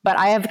 but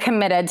I have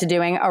committed to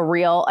doing a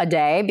reel a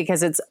day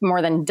because it's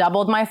more than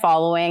doubled my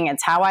following.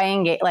 It's how I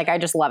engage. Like, I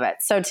just love it.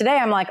 So today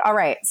I'm like, all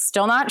right,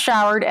 still not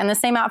showered in the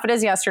same outfit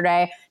as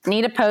yesterday,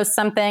 need to post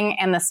something.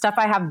 And the stuff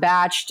I have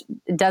batched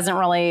doesn't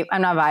really,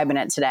 I'm not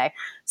vibing it today.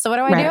 So what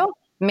do I do?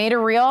 Made a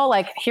reel,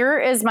 like, here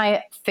is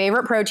my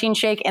favorite protein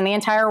shake in the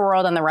entire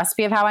world and the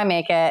recipe of how I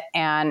make it.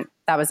 And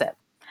that was it.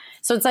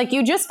 So it's like,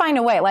 you just find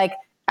a way. Like,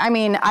 I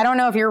mean, I don't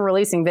know if you're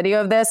releasing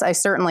video of this. I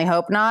certainly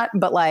hope not.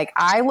 But like,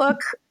 I look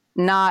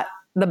not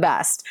the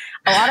best.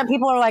 A lot of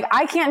people are like,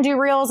 I can't do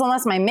reels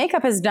unless my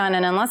makeup is done.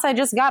 And unless I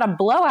just got a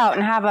blowout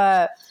and have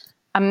a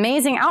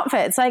amazing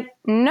outfit. It's like,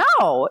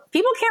 no,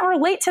 people can't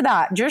relate to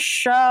that. Just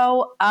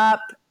show up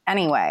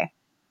anyway.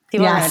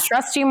 People are going to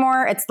trust you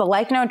more. It's the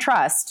like, no,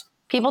 trust.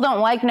 People don't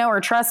like, know, or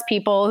trust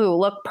people who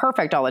look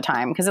perfect all the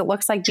time because it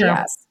looks like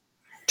BS.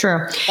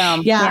 True.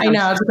 Yeah, I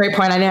know. It's a great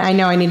point. I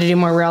know I need to do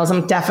more reels.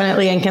 I'm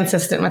definitely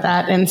inconsistent with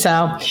that. And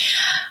so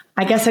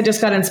I guess I just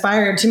got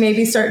inspired to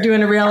maybe start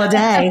doing a reel a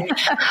day.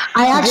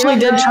 I actually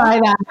did try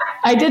that.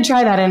 I did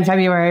try that in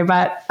February,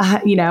 but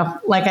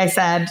like I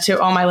said, to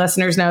all my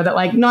listeners know that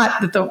like, not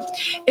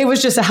that it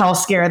was just a health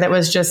scare that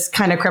was just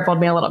kind of crippled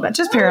me a little bit,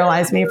 just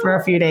paralyzed me for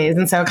a few days.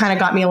 And so it kind of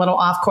got me a little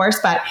off course,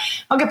 but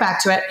I'll get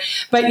back to it.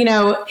 But,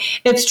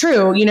 it's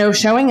true,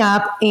 showing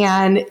up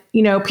and,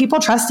 people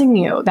trusting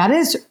you, that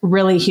is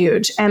really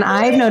huge. And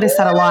I've noticed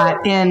that a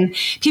lot in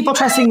people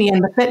trusting me in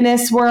the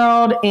fitness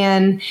world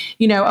and,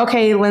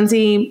 okay,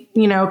 Lindsay,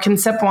 can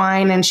sip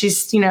wine and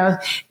she's,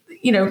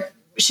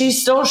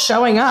 she's still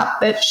showing up,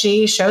 that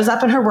she shows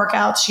up in her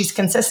workouts. She's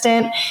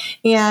consistent.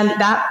 And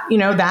that,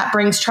 that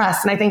brings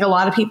trust. And I think a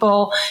lot of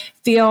people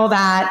feel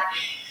that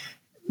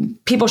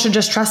people should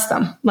just trust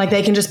them. Like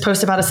they can just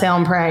post about a sale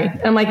and pray.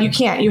 And I'm like, you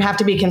can't. You have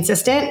to be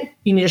consistent.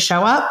 You need to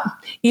show up.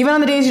 Even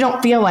on the days you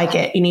don't feel like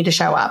it, you need to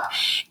show up.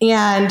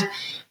 And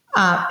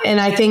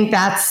I think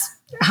that's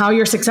how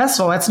you're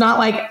successful. It's not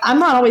like, I'm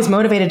not always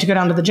motivated to go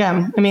down to the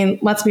gym. I mean,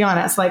 let's be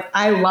honest. Like,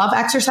 I love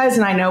exercise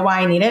and I know why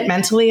I need it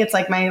mentally. It's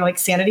like my like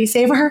sanity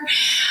saver,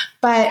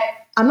 but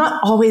I'm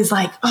not always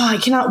like, oh, I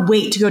cannot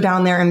wait to go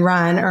down there and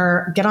run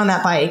or get on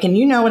that bike. And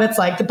you know what it's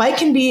like. The bike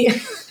can be, a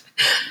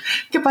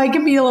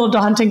little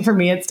daunting for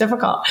me. It's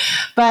difficult,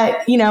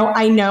 but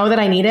I know that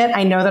I need it.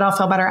 I know that I'll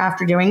feel better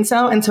after doing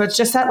so. And so it's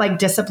just that like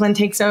discipline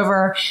takes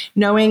over,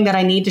 knowing that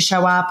I need to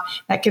show up,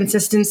 that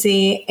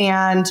consistency,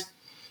 and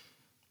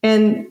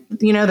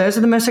those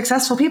are the most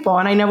successful people.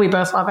 And I know we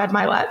both love Ed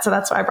Milet, so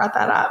that's why I brought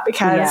that up,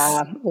 because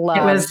it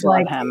was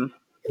like him.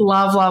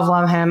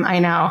 Love him. I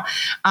know.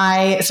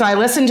 So I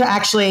listened to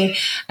actually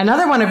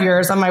another one of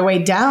yours on my way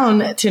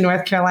down to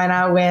North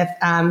Carolina with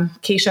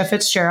Keisha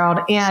Fitzgerald.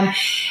 And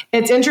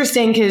it's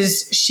interesting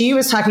because she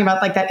was talking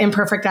about like that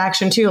imperfect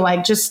action too,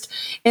 like just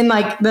in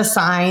like the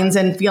signs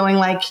and feeling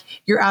like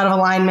you're out of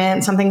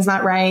alignment, something's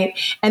not right.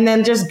 And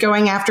then just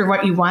going after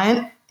what you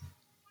want,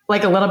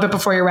 like a little bit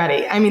before you're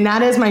ready. I mean,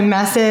 that is my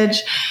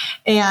message.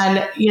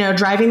 And,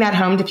 driving that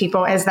home to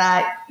people is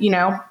that,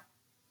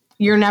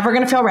 you're never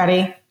going to feel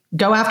ready.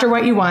 Go after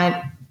what you want.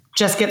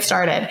 Just get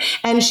started.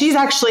 And she's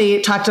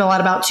actually talked a lot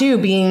about too,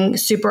 being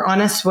super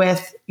honest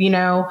with,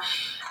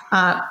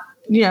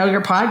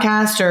 your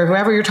podcast or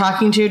whoever you're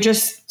talking to,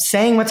 just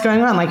saying what's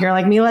going on. Like you're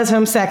like, Mila's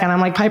homesick. And I'm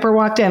like, Piper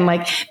walked in.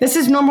 Like, this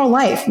is normal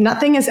life.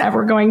 Nothing is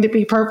ever going to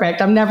be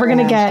perfect. I'm never going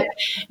to get,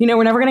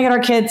 we're never going to get our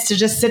kids to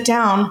just sit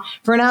down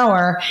for an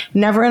hour,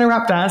 never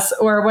interrupt us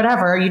or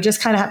whatever. You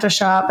just kind of have to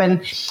show up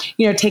and,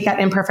 take that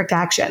imperfect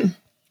action.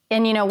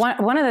 And,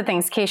 one of the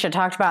things Keisha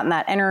talked about in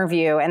that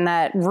interview and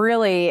that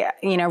really,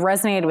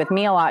 resonated with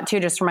me a lot too,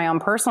 just from my own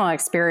personal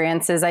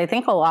experiences, I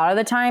think a lot of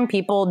the time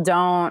people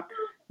don't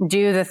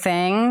do the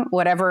thing,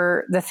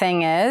 whatever the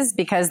thing is,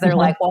 because they're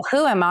like, well,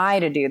 who am I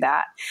to do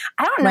that?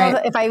 I don't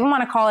know if I even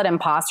want to call it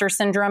imposter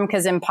syndrome,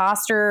 because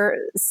imposter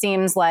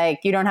seems like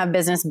you don't have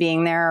business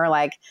being there,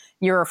 like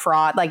you're a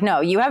fraud. Like,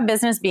 no, you have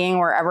business being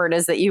wherever it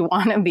is that you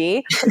want to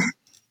be.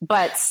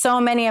 But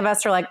so many of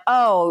us are like,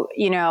 oh,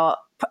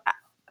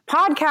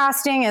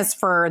 podcasting is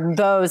for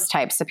those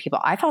types of people.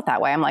 I felt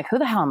that way. I'm like, who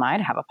the hell am I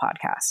to have a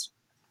podcast?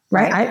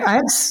 Right. I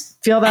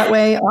feel that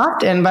way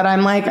often, but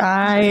I'm like,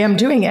 I am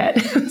doing it.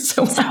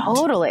 So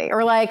totally.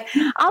 Or like,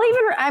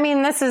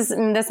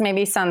 this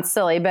maybe sounds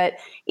silly, but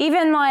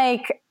even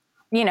like,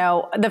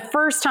 the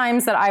first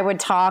times that I would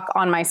talk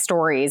on my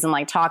stories and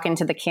like talk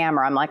into the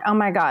camera, I'm like, oh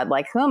my God,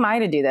 like, who am I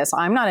to do this?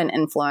 I'm not an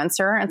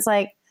influencer. It's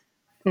like,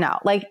 no,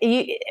 like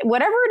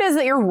whatever it is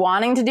that you're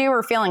wanting to do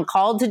or feeling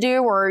called to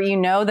do, or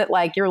that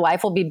like your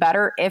life will be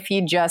better if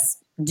you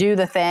just do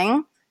the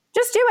thing,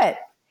 just do it.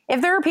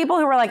 If there are people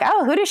who are like,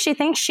 oh, who does she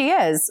think she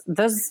is?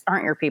 Those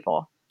aren't your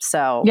people.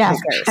 So yeah.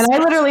 And I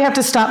literally have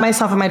to stop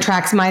myself in my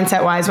tracks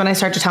mindset wise when I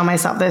start to tell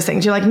myself those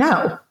things. You're like,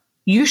 no,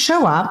 you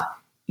show up,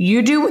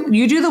 you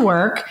do the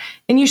work,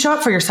 and you show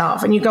up for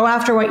yourself and you go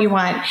after what you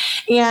want.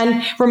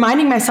 And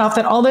reminding myself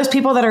that all those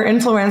people that are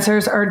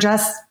influencers are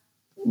just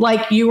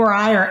like you or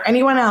I or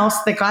anyone else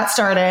that got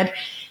started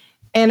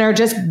and are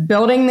just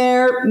building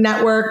their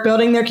network,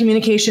 building their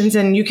communications,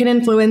 and you can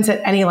influence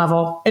at any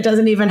level. It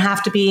doesn't even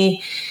have to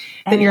be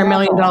that you're $1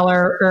 million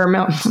or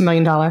 $1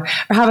 million or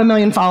have 1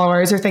 million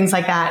followers or things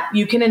like that.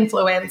 You can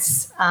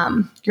influence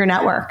your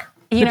network.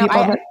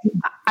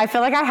 I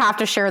feel like I have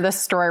to share this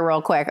story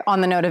real quick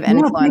on the note of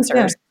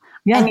influencers.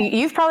 Yeah. And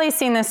you've probably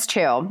seen this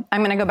too.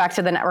 I'm going to go back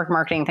to the network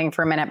marketing thing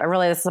for a minute, but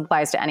really this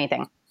applies to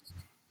anything.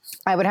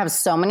 I would have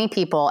so many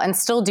people, and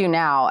still do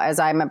now as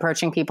I'm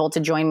approaching people to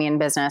join me in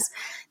business.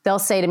 They'll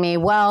say to me,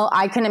 well,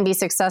 I couldn't be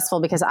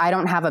successful because I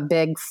don't have a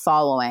big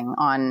following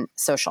on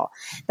social.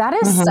 That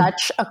is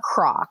such a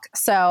crock.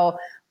 So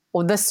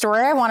the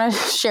story I want to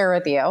share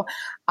with you,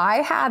 I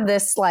had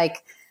this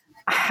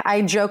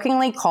I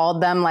jokingly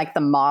called them like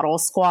the model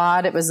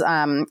squad. It was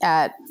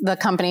at the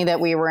company that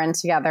we were in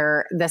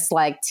together, this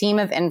team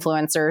of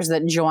influencers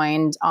that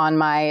joined on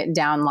my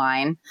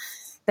downline.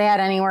 They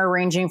had anywhere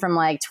ranging from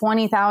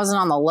 20,000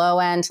 on the low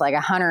end to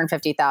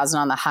 150,000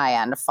 on the high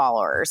end of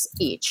followers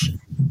each.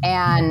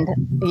 And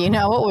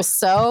what was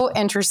so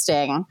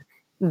interesting?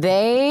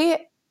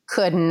 They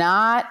could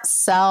not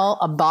sell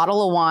a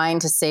bottle of wine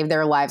to save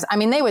their lives. I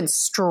mean, they would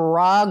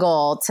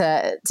struggle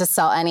to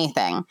sell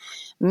anything.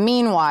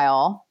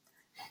 Meanwhile,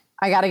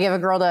 I got to give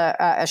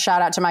a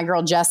shout out to my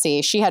girl,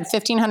 Jessie. She had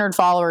 1,500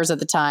 followers at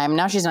the time.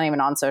 Now she's not even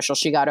on social.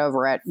 She got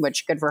over it,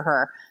 which good for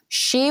her.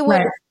 She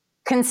would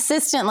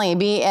consistently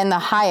be in the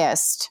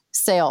highest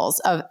sales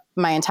of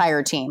my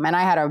entire team. And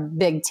I had a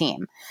big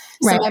team.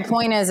 So my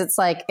point is, it's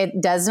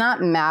it does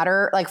not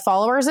matter.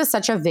 Followers is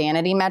such a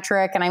vanity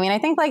metric. And I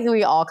think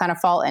we all kind of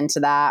fall into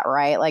that,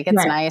 right?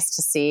 It's nice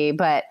to see,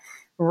 but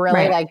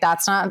really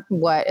that's not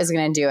what is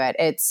going to do it.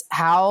 It's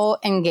how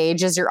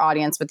engages your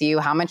audience with you?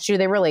 How much do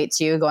they relate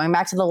to you? Going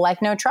back to the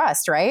no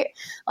trust, right?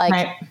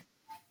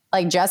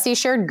 Jessie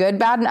shared good,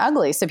 bad, and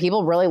ugly. So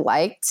people really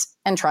liked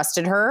and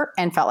trusted her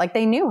and felt like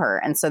they knew her.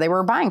 And so they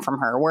were buying from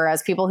her.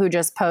 Whereas people who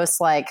just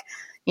post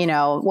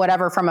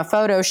whatever from a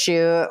photo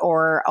shoot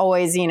or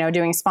always,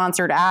 doing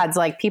sponsored ads,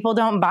 people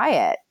don't buy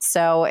it.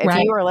 So if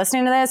you are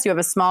listening to this, you have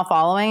a small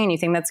following and you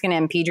think that's going to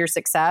impede your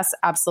success,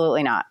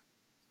 absolutely not.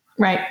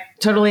 Right.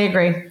 Totally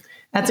agree.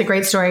 That's a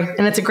great story.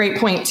 And it's a great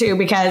point too,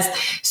 because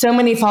so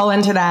many fall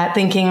into that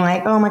thinking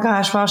oh my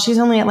gosh, well, she's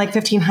only at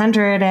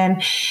 1,500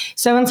 and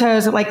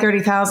so-and-so's at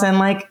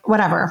 30,000,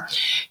 whatever.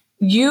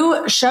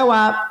 You show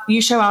up,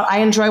 you show out. I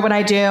enjoy what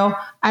I do.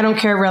 I don't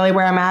care really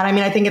where I'm at.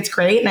 I think it's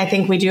great. And I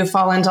think we do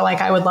fall into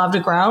I would love to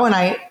grow, and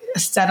I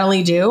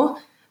steadily do.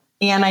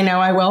 And I know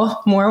I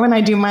will more when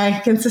I do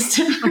my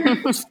consistent.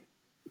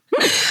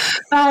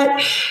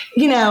 But,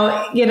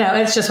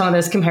 it's just one of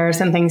those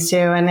comparison things too.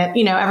 And,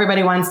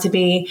 everybody wants to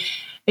be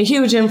a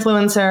huge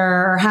influencer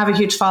or have a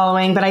huge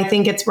following, but I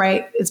think it's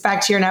right. It's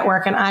back to your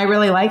network. And I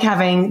really like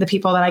having the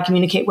people that I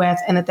communicate with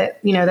and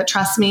that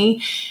trust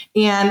me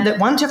and that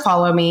want to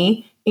follow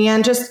me,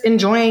 and just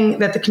enjoying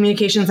the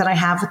communications that I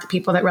have with the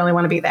people that really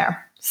want to be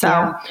there. So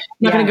I'm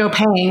not going to go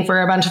paying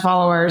for a bunch of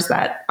followers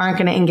that aren't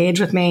going to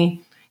engage with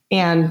me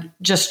and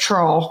just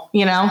troll,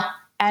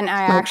 And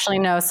I actually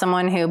know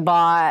someone who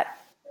bought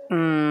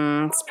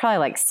It's probably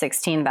like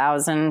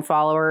 16,000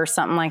 followers,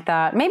 something like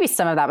that. Maybe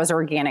some of that was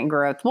organic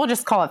growth. We'll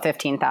just call it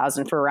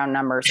 15,000 for round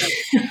numbers.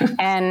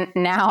 And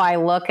now I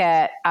look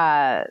at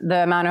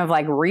the amount of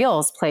like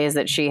reels plays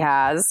that she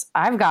has.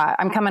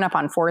 I'm coming up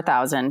on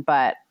 4,000,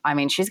 but I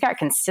mean, she's got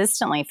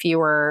consistently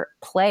fewer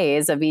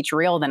plays of each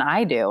reel than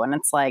I do. And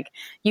it's like,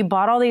 you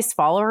bought all these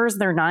followers,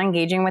 they're not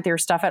engaging with your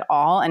stuff at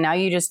all. And now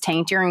you just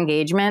tanked your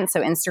engagement.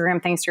 So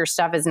Instagram thinks your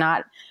stuff is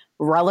not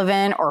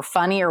relevant or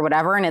funny or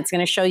whatever, and it's going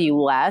to show you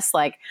less.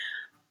 Like,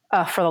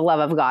 for the love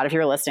of God, if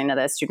you're listening to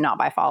this, do not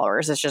buy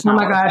followers. It's just not.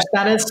 Oh my gosh,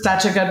 that is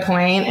such a good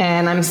point.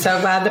 And I'm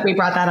so glad that we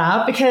brought that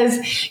up,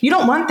 because you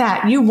don't want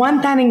that. You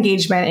want that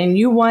engagement, and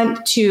you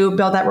want to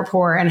build that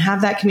rapport and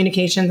have that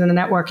communications and the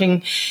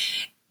networking.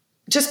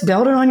 Just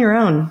build it on your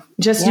own.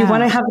 You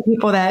want to have the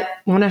people that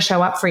want to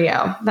show up for you.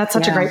 That's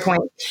such a great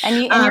point.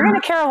 And you're going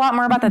to care a lot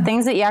more about the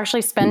things that you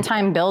actually spend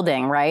time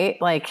building, right?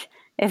 Like,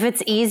 if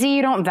it's easy,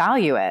 you don't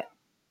value it.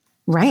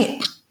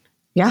 Right.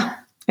 Yeah,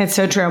 it's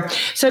so true.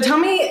 So tell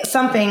me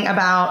something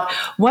about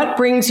what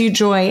brings you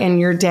joy in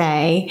your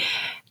day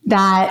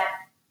that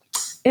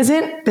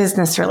isn't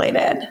business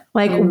related.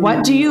 Like,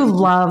 what do you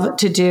love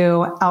to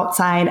do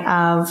outside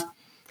of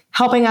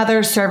helping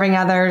others, serving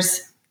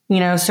others,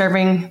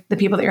 serving the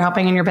people that you're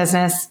helping in your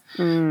business?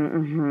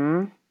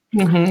 Mm-hmm.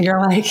 You're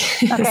like,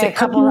 okay, a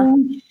couple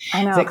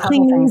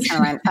things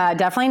kind of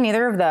definitely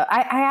neither of those.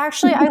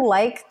 I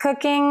like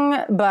cooking,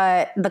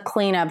 but the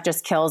cleanup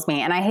just kills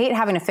me. And I hate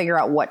having to figure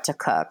out what to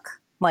cook.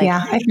 Like,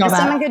 I feel that.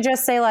 Someone could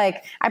just say,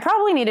 like, I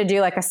probably need to do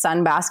like a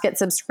Sunbasket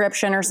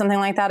subscription or something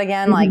like that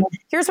again. Like,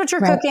 here's what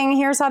you're cooking.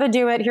 Here's how to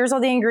do it. Here's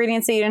all the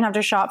ingredients that you didn't have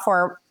to shop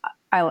for.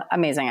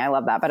 Amazing. I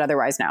love that. But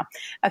otherwise, no.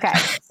 Okay.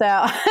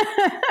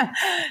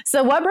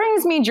 So what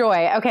brings me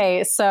joy?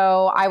 Okay.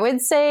 So I would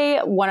say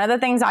one of the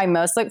things I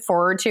most look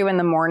forward to in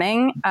the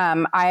morning,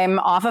 I'm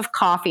off of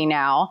coffee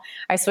now.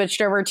 I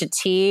switched over to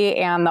tea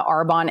and the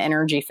Arbonne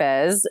Energy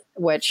Fizz,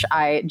 which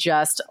I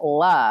just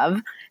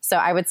love. So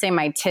I would say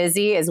my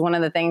tizzy is one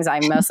of the things I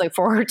most look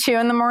forward to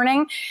in the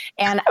morning.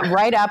 And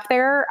right up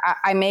there,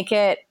 I make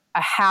it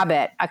a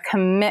habit, a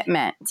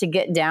commitment to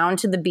get down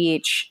to the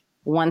beach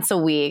once a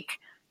week,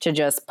 to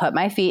just put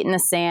my feet in the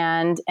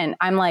sand. And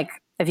I'm like,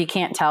 if you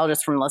can't tell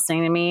just from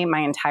listening to me, my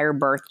entire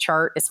birth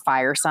chart is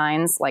fire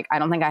signs. Like, I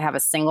don't think I have a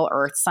single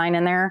earth sign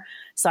in there.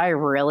 So I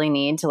really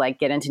need to like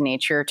get into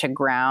nature to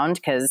ground,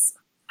 because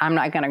I'm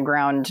not going to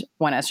ground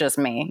when it's just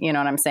me. You know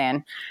what I'm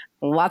saying?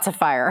 Lots of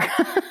fire.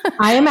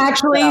 I am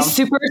actually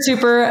super,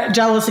 super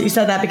jealous that you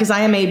said that, because I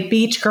am a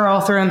beach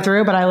girl through and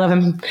through, but I live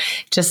in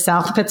just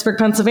south of Pittsburgh,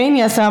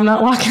 Pennsylvania. So I'm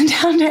not walking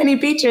down to any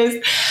beaches,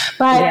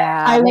 but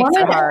I want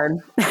it hard.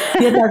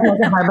 It does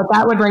make it hard, but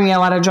that would bring me a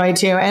lot of joy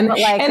too. And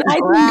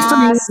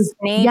grass,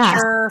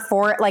 nature,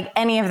 for like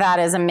any of that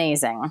is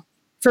amazing.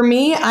 For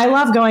me, I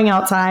love going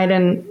outside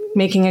and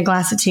making a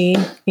glass of tea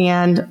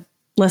and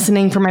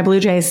listening for my Blue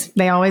Jays.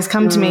 They always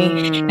come to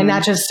me, and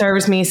that just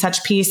serves me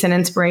such peace and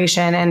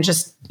inspiration, and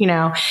just,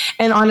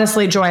 and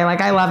honestly joy. Like,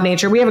 I love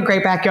nature. We have a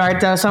great backyard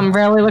though. So I'm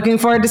really looking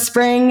forward to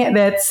spring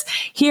that's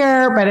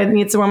here, but it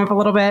needs to warm up a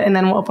little bit, and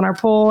then we'll open our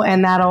pool,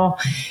 and that'll,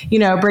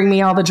 bring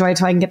me all the joy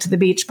till I can get to the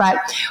beach. But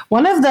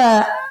one of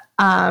the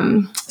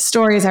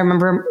stories I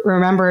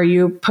remember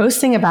you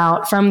posting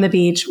about from the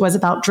beach was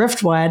about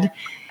driftwood.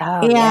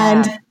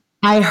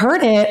 I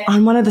heard it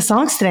on one of the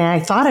songs today, and I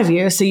thought of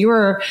you. So you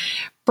were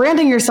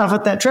branding yourself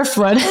with that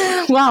driftwood.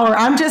 Wow.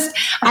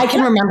 I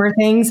can remember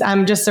things.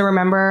 I'm just a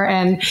remember.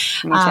 And,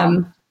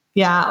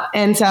 yeah.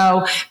 And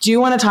so do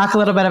you want to talk a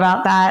little bit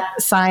about that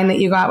sign that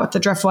you got with the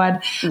driftwood?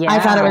 Yeah. I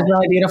thought it was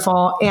really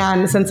beautiful.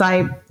 And since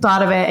I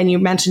thought of it and you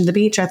mentioned the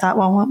beach, I thought,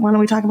 well, why don't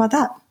we talk about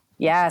that?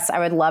 Yes, I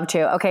would love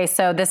to. Okay,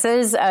 so this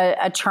is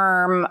a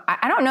term,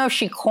 I don't know if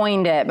she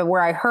coined it, but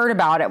where I heard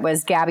about it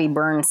was Gabby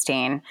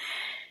Bernstein.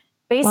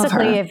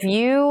 Basically, if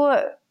you...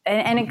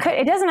 And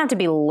it doesn't have to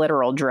be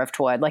literal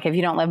driftwood. Like, if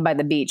you don't live by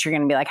the beach, you're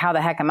going to be like, how the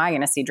heck am I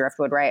going to see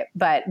driftwood? Right.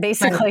 But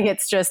basically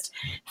it's just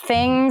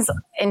things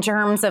in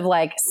terms of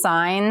like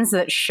signs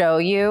that show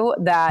you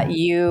that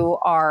you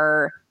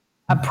are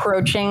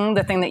approaching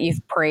the thing that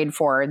you've prayed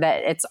for,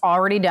 that it's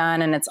already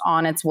done and it's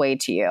on its way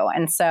to you.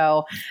 And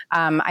so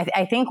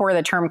I think where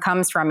the term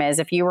comes from is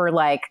if you were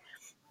like,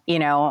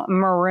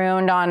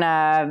 marooned on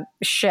a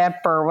ship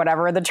or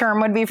whatever the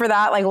term would be for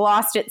that, like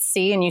lost at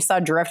sea, and you saw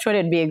driftwood,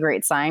 it'd be a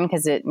great sign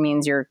because it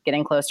means you're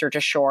getting closer to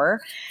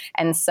shore.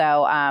 And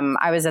so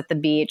I was at the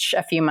beach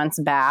a few months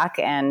back,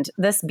 and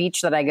this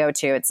beach that I go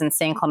to, it's in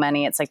San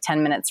Clemente. It's like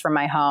 10 minutes from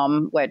my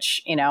home,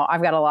 which,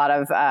 I've got a lot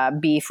of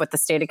beef with the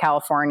state of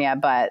California,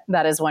 but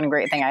that is one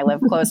great thing. I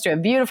live close to a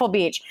beautiful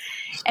beach.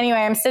 Anyway,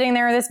 I'm sitting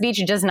there. This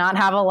beach does not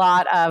have a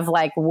lot of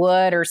like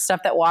wood or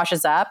stuff that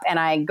washes up. And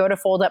I go to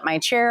fold up my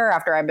chair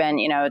after I've been,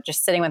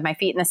 just sitting with my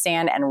feet in the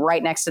sand, and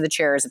right next to the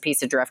chair is a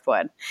piece of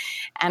driftwood.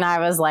 And I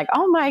was like,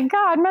 oh my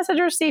God, message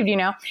received,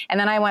 And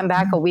then I went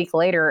back a week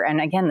later,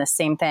 and again, the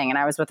same thing. And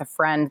I was with a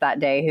friend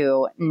that day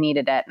who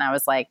needed it. And I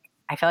was like,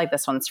 I feel like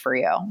this one's for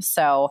you.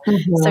 So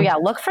yeah,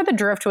 look for the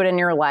driftwood in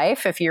your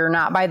life. If you're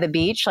not by the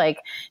beach, like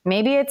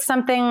maybe it's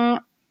something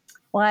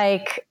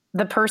like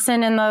the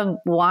person in the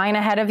line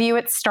ahead of you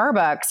at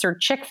Starbucks or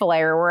Chick-fil-A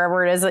or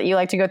wherever it is that you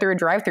like to go through a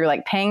drive-through,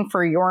 like paying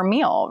for your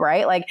meal,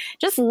 right? Like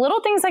just little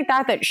things like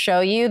that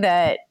show you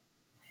that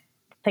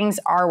things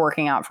are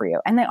working out for you,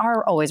 and they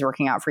are always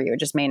working out for you. It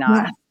just may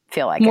not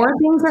feel like more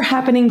things are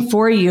happening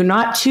for you,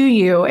 not to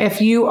you,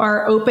 if you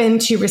are open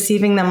to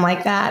receiving them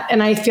like that.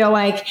 And I feel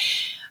like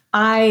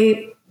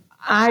I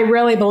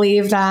really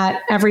believe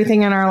that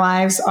everything in our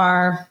lives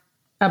are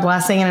a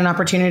blessing and an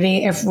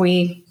opportunity if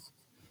we,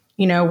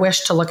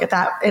 wish to look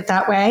at it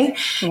that way.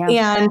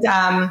 Yeah.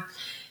 And,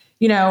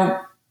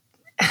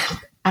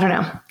 I don't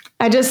know.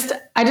 I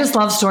just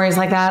love stories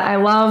like that. I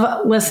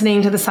love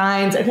listening to the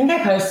signs. I think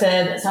I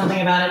posted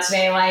something about it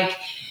today. Like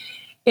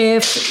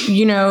if,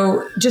 you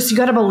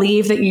got to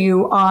believe that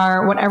you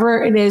are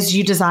whatever it is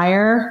you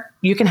desire,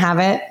 you can have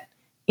it.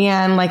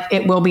 And like,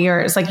 it will be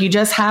yours. Like, you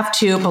just have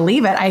to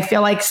believe it. I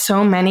feel like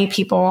so many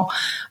people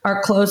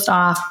are closed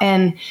off,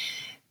 and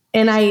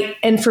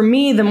for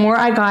me, the more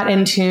I got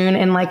in tune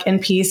and like in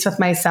peace with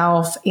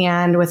myself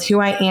and with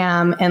who I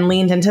am and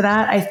leaned into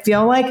that, I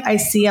feel like I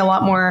see a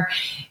lot more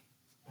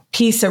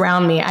peace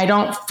around me. I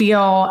don't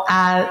feel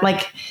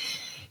like,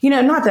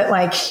 not that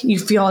like you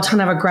feel a ton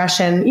of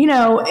aggression,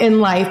 in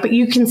life, but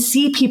you can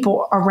see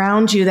people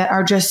around you that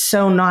are just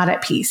so not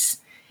at peace.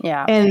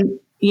 Yeah. And,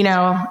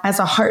 as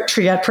a heart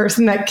triad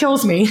person, that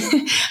kills me.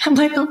 I'm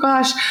like, oh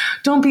gosh,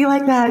 don't be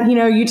like that.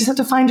 You just have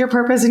to find your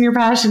purpose and your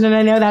passion. And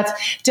I know that's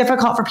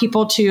difficult for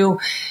people to,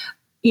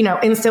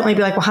 instantly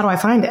be like, well, how do I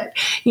find it?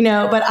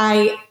 But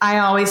I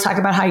always talk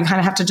about how you kind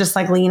of have to just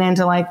like lean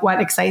into like what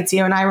excites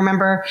you. And I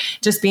remember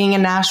just being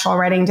in Nashville,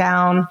 writing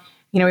down,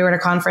 we were at a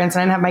conference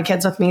and I didn't have my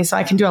kids with me, so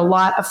I can do a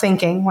lot of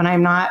thinking when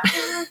I'm not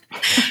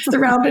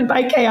surrounded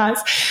by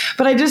chaos.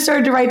 But I just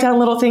started to write down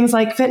little things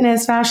like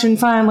fitness, fashion,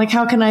 fun. Like,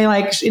 how can I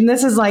and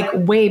this is like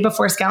way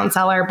before Scout and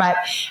Cellar, but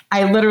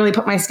I literally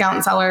put my Scout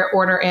and Cellar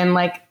order in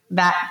like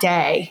that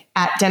day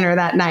at dinner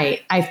that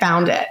night. I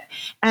found it.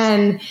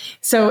 And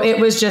so it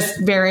was just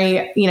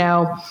very,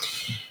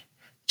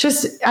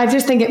 I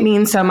just think it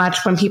means so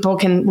much when people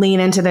can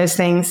lean into those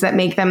things that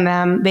make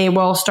them. They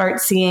will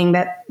start seeing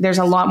that there's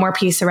a lot more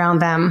peace around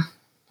them,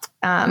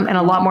 and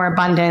a lot more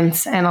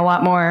abundance and a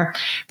lot more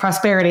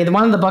prosperity.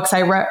 One of the books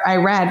I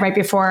read right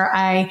before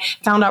I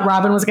found out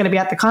Robin was going to be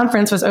at the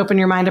conference was Open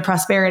Your Mind to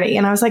Prosperity.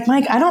 And I was like,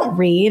 Mike, I don't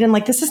read. And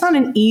like, this is not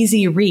an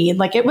easy read.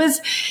 Like it was,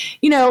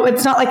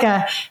 it's not like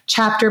a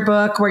chapter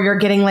book where you're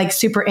getting like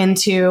super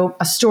into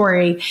a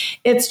story.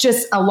 It's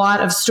just a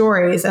lot of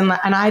stories. And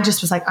I just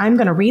was like, I'm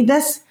going to read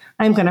this.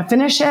 I'm going to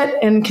finish it.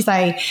 And because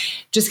I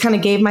just kind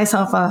of gave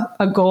myself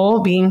a goal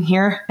being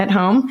here at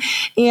home.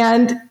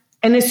 And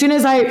as soon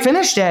as I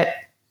finished it,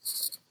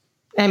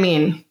 I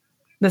mean,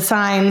 the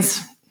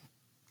signs,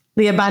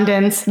 the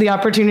abundance, the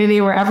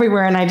opportunity were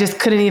everywhere. And I just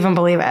couldn't even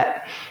believe it.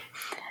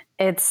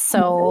 It's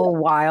so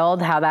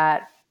wild how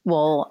that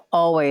will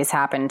always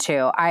happen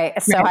too.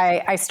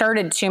 I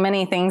started too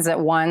many things at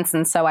once.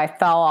 And so I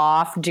fell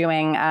off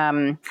doing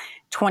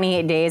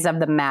 28 Days of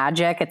the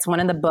Magic. It's one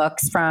of the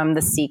books from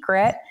The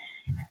Secret.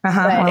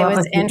 But it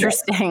was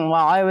interesting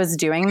while I was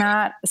doing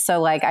that. So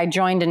like I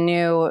joined a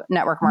new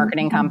network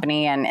marketing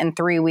company, and in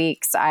 3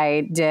 weeks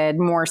I did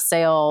more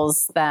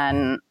sales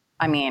than,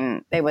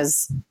 it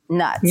was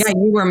nuts. Yeah,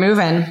 you were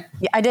moving.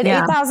 I did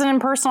 8,000 in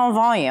personal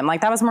volume. Like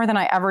that was more than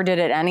I ever did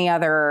at any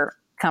other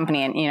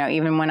company. And,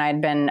 even when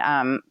I'd been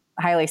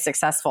highly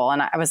successful,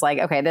 and I was like,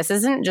 okay, this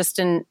isn't just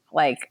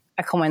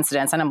a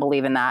coincidence. I don't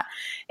believe in that.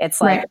 It's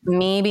like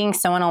me being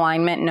so in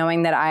alignment,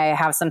 knowing that I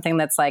have something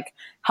that's like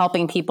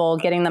helping people,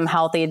 getting them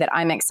healthy, that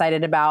I'm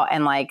excited about.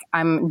 And like,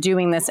 I'm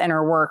doing this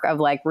inner work of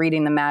like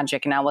reading the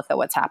magic, and now look at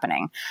what's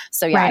happening.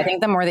 So I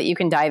think the more that you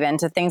can dive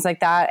into things like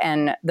that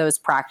and those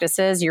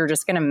practices, you're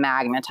just going to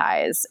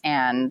magnetize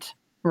and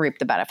reap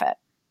the benefit.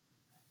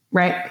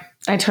 Right.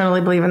 I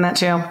totally believe in that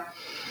too.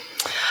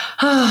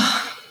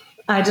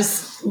 I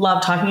just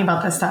love talking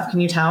about this stuff.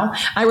 Can you tell?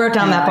 I wrote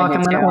down that book.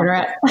 I'm going to order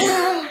it.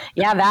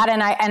 Yeah, that.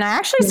 And I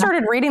actually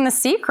started reading The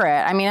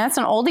Secret. That's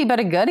an oldie but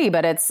a goodie,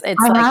 but it's like,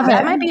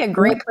 that might be a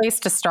great place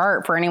to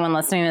start for anyone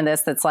listening to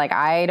this. That's like,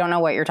 I don't know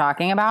what you're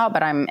talking about,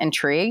 but I'm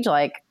intrigued.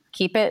 Like,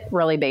 keep it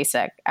really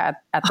basic at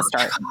the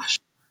start. Gosh.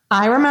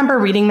 I remember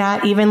reading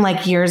that even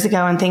like years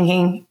ago and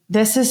thinking,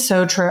 this is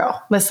so true.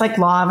 This like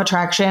law of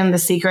attraction, The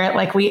Secret,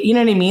 like you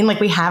know what I mean?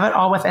 Like we have it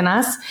all within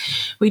us.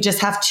 We just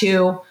have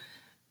to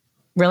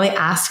really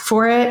ask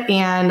for it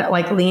and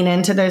like lean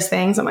into those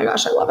things. Oh my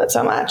gosh, I love it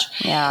so much.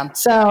 Yeah.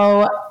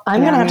 So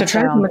I'm going to have to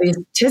try some of these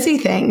tizzy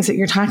things that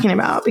you're talking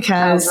about,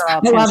 because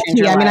I love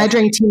tea. I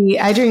drink tea.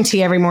 I drink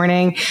tea every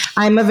morning.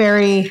 I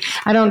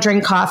don't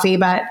drink coffee,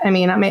 but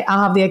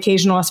I'll have the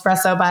occasional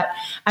espresso, but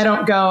I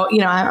don't go,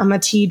 I'm a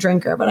tea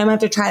drinker, but I'm going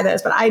to have to try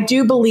those. But I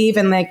do believe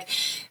in like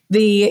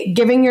the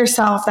giving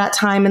yourself that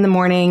time in the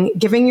morning,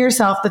 giving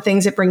yourself the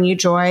things that bring you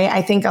joy.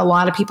 I think a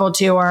lot of people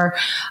too are,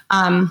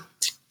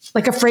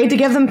 like afraid to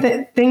give them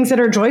things that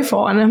are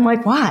joyful. And I'm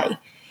like, why?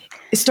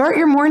 Start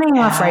your morning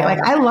off right.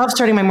 Like I love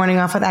starting my morning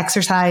off with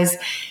exercise,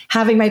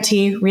 having my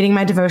tea, reading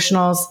my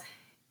devotionals,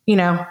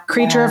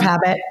 creature of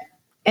habit.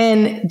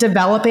 in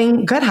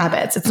developing good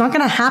habits. It's not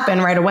going to happen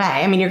right away.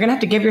 I mean, you're going to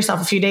have to give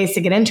yourself a few days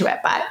to get into it,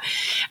 but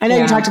I know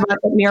you talked about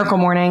the miracle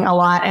morning a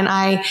lot,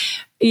 and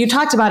you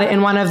talked about it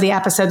in one of the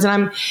episodes,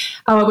 and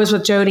it was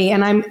with Jody,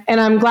 and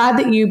I'm glad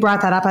that you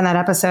brought that up on that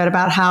episode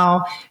about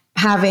how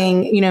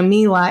having,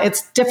 Mila,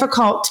 it's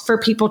difficult for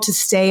people to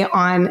stay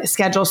on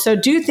schedule. So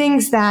do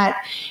things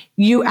that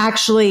you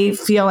actually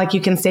feel like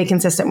you can stay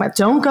consistent with.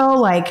 Don't go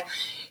like,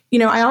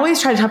 I always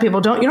try to tell people,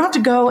 you don't have to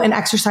go and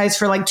exercise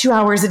for like 2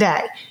 hours a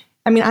day.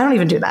 I mean, I don't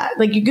even do that.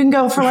 Like you can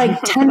go for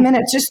like 10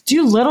 minutes, just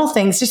do little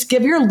things, just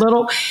give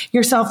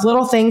yourself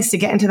little things to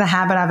get into the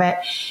habit of it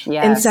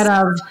instead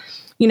of,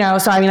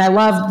 so I mean, I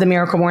love the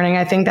miracle morning.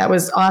 I think that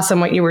was awesome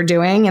what you were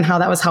doing and how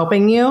that was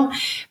helping you.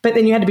 But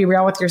then you had to be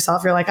real with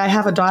yourself. You're like, I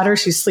have a daughter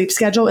whose sleep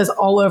schedule is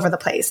all over the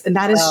place. And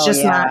that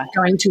is not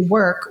going to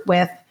work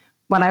with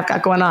what I've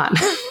got going on.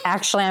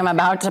 Actually, I'm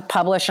about to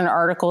publish an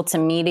article to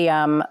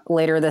Medium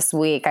later this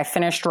week. I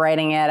finished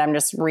writing it. I'm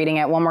just reading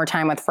it one more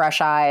time with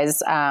fresh eyes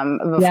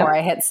before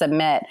I hit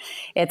submit.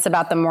 It's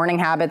about the morning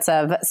habits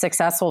of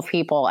successful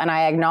people. And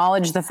I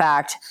acknowledge the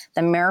fact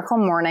the miracle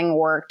morning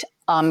worked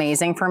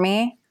amazing for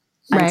me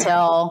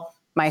until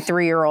my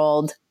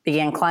 3-year-old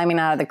began climbing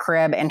out of the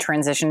crib and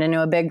transitioned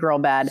into a big girl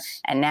bed.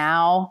 And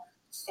now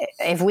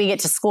if we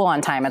get to school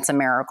on time, it's a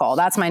miracle.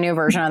 That's my new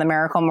version of the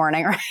miracle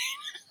morning, right?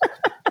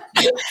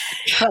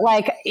 But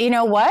like, you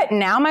know what?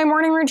 Now my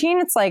morning routine,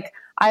 it's like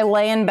I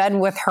lay in bed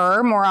with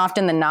her more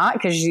often than not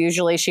because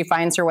usually she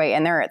finds her way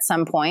in there at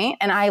some point.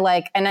 And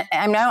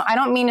I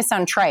don't mean to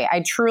sound trite.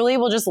 I truly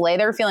will just lay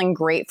there feeling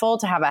grateful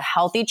to have a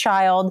healthy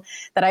child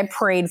that I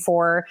prayed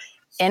for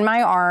in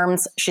my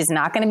arms. She's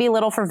not going to be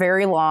little for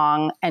very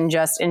long, and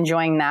just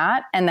enjoying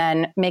that. And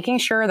then making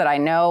sure that I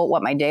know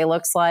what my day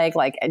looks like.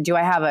 Like, do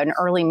I have an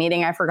early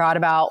meeting I forgot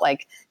about?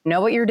 Like,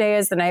 know what your day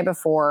is the night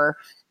before.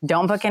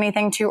 Don't book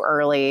anything too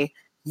early.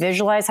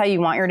 Visualize how you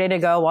want your day to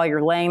go while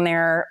you're laying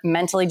there.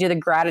 Mentally do the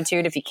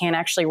gratitude if you can't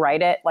actually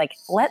write it. Like,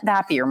 let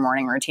that be your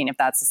morning routine if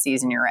that's the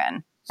season you're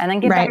in. And then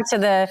get back to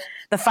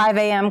the 5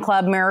 a.m.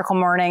 club miracle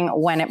morning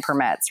when it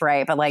permits,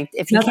 right? But like,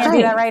 if you can't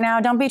do that right now,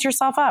 don't beat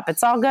yourself up.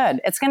 It's all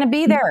good. It's going to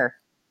be there.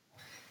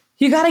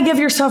 You got to give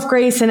yourself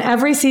grace in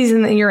every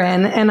season that you're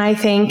in. And I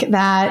think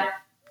that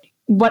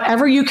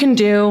whatever you can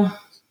do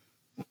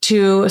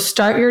to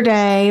start your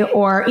day,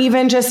 or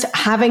even just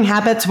having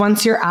habits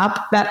once you're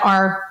up that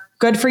are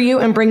good for you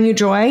and bring you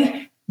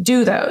joy,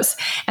 do those.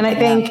 And I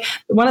think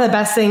one of the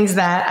best things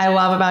that I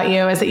love about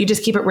you is that you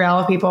just keep it real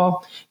with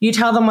people. You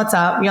tell them what's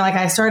up. You're like,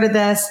 I started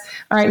this.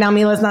 All right, now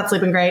Mila's not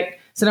sleeping great.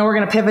 So now we're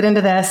going to pivot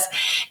into this.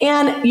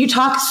 And you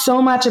talk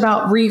so much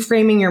about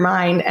reframing your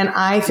mind. And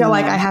I feel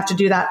like I have to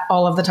do that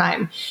all of the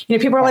time.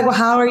 People are like, well,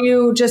 how are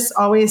you just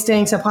always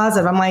staying so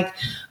positive? I'm like,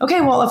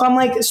 okay, well, if I'm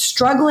like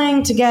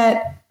struggling to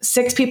get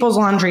 6 people's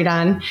laundry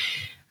done,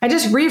 I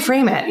just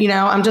reframe it.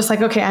 I'm just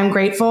like, okay, I'm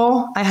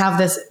grateful. I have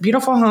this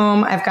beautiful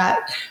home. I've got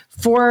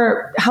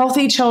 4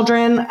 healthy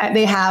children.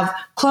 They have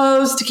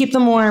clothes to keep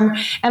them warm.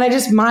 And I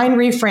just mind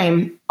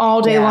reframe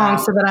all day long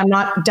so that I'm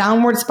not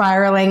downward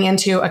spiraling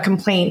into a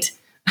complaint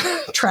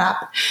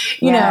trap,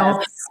 you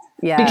know,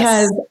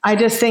 because I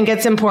just think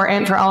it's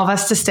important for all of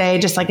us to stay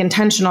just like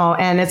intentional.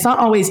 And it's not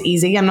always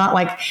easy. I'm not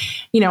like,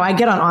 I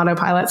get on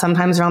autopilot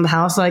sometimes around the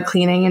house, like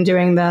cleaning and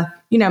doing the,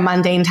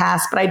 mundane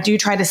tasks, but I do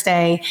try to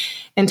stay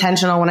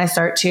intentional when I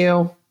start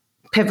to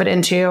pivot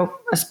into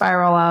a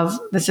spiral of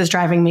this is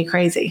driving me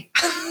crazy.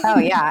 Oh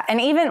yeah. And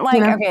even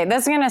like, okay,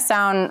 this is going to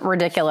sound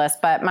ridiculous,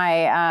 but my,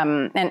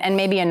 and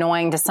maybe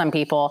annoying to some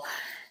people.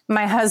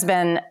 My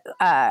husband,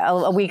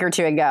 a week or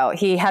 2 ago,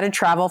 he had to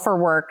travel for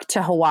work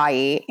to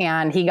Hawaii,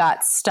 and he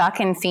got stuck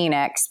in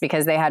Phoenix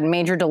because they had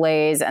major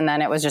delays, and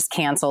then it was just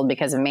canceled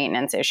because of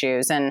maintenance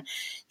issues. And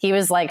he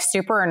was like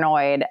super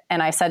annoyed.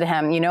 And I said to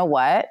him, you know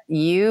what?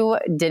 You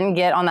didn't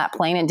get on that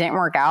plane. It didn't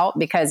work out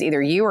because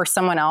either you or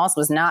someone else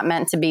was not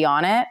meant to be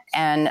on it,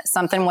 and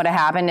something would have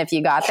happened if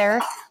you got there.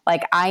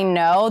 Like, I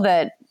know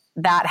that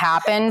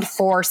happened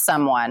for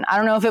someone. I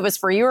don't know if it was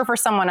for you or for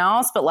someone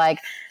else, but like,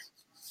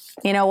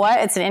 you know what?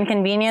 It's an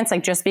inconvenience.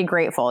 Like, just be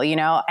grateful,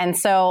 And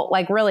so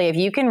like, really, if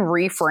you can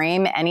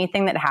reframe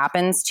anything that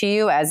happens to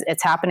you as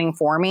it's happening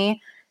for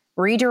me,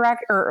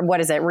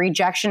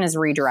 rejection is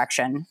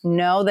redirection.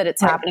 Know that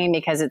it's happening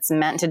because it's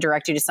meant to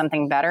direct you to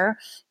something better.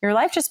 Your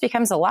life just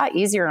becomes a lot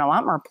easier and a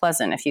lot more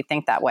pleasant if you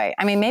think that way.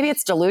 I mean, maybe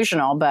it's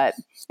delusional, but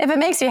if it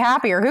makes you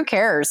happier, who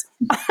cares?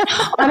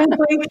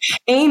 Honestly,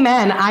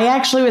 amen. I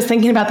actually was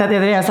thinking about that the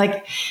other day. I was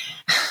like,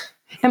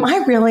 am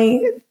I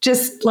really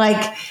just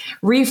like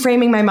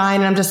reframing my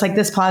mind and I'm just like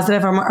this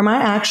positive, or am I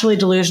actually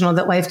delusional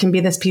that life can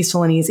be this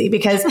peaceful and easy?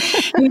 Because,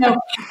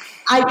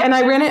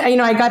 I ran it,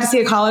 I got to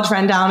see a college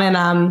friend down in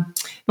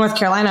North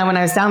Carolina when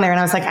I was down there. And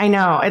I was like, I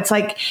know it's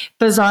like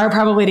bizarre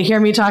probably to hear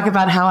me talk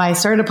about how I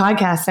started a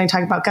podcast and I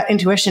talk about gut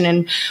intuition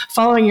and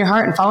following your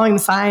heart and following the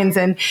signs.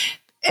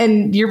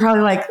 And you're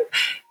probably like,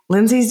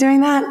 Lindsay's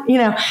doing that,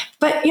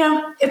 but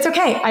it's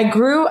okay. I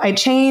grew, I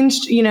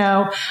changed,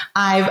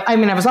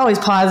 I was always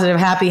positive,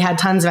 happy, had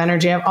tons of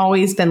energy. I've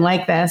always been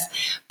like this,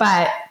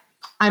 but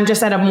I'm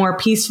just at a more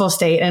peaceful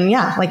state. And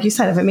yeah, like you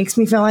said, if it makes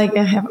me feel like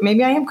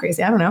maybe I am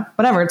crazy, I don't know,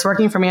 whatever, it's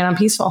working for me and I'm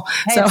peaceful.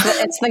 Hey, so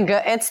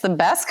it's the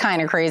best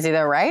kind of crazy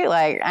though, right?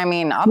 Like, I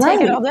mean, I'll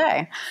take it all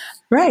day.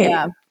 Right.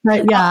 Yeah.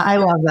 Right. Yeah. I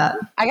love that.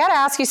 I got to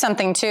ask you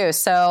something too.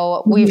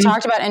 So we've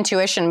talked about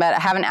intuition, but I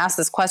haven't asked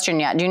this question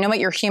yet. Do you know what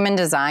your human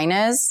design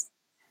is?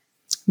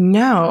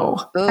 No.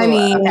 Ooh, I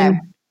mean, okay.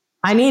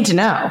 I need to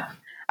know.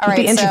 All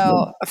right.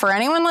 So for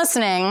anyone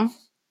listening,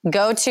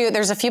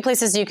 there's a few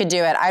places you could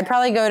do it. I'd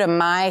probably go to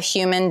My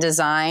Human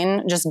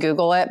Design. Just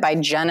Google it by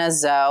Jenna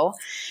Zoe.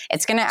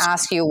 It's going to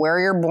ask you where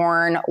you're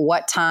born,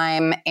 what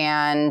time,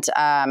 and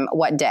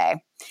what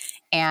day.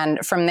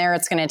 And from there,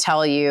 it's going to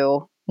tell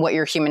you what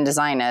your human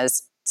design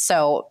is.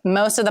 So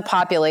most of the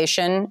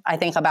population, I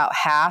think about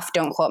half,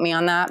 don't quote me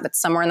on that, but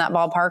somewhere in that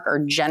ballpark are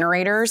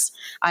generators.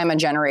 I'm a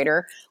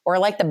generator, or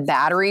like the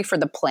battery for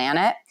the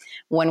planet.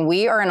 When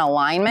we are in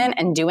alignment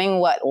and doing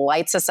what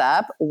lights us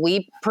up,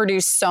 we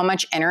produce so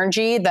much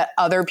energy that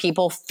other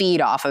people feed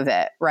off of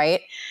it,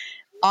 right?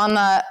 On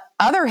the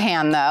other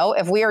hand, though,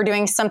 if we are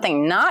doing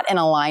something not in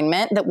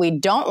alignment that we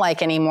don't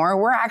like anymore,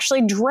 we're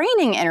actually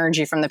draining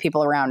energy from the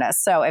people around us.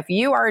 So if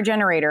you are a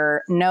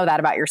generator, know that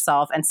about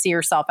yourself and see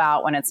yourself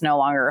out when it's no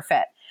longer a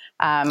fit,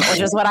 which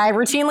is what I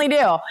routinely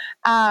do.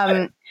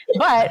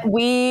 But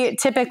we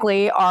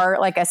typically are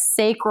like a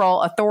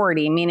sacral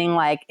authority, meaning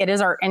like it is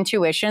our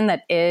intuition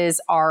that is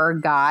our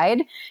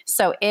guide.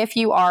 So if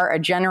you are a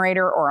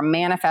generator or a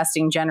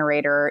manifesting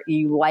generator,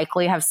 you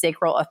likely have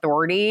sacral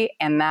authority.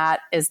 And that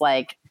is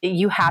like,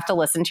 you have to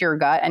listen to your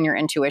gut and your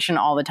intuition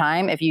all the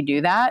time. If you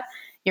do that,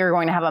 you're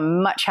going to have a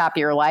much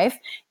happier life.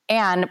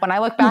 And when I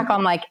look back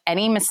on like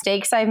any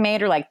mistakes I've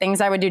made or like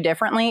things I would do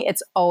differently,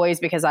 it's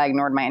always because I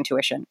ignored my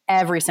intuition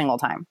every single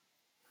time.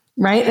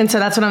 Right. And so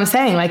that's what I'm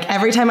saying. Like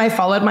every time I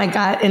followed my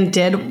gut and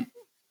did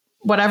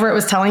whatever it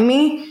was telling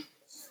me,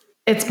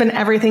 it's been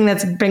everything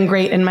that's been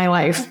great in my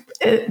life.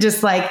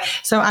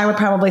 So I would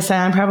probably say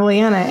I'm probably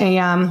in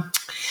a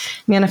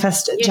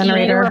manifest generator.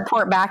 You need to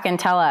report back and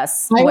tell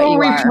us. I will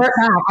report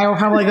back. I will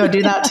probably go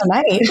do that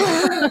tonight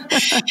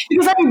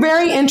because I'm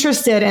very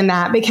interested in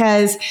that,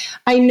 because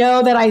I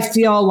know that I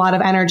feel a lot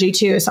of energy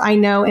too. So I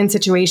know in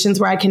situations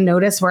where I can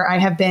notice where I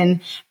have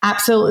been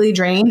absolutely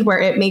drained, where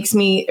it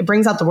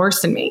brings out the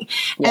worst in me.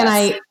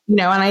 Yes. And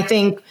I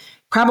think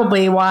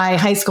probably why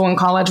high school and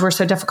college were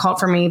so difficult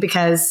for me,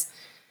 because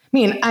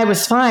I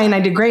was fine.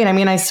 I did great.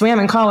 I swam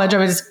in college.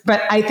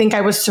 But I think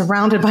I was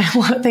surrounded by a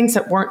lot of things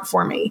that weren't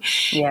for me.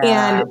 Yeah.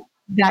 And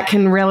that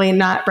can really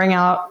not bring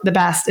out the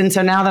best. And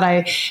so now that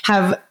I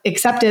have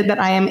accepted that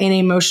I am an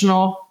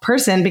emotional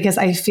person because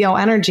I feel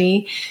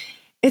energy,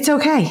 it's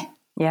okay.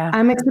 Yeah.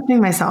 I'm accepting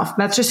myself.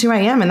 That's just who I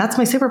am. And that's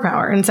my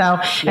superpower. And so,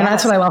 and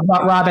that's what I love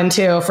about Robin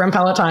too, from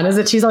Peloton, is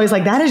that she's always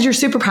like, that is your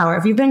superpower.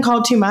 If you've been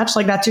called too much,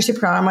 like that's your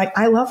superpower. I'm like,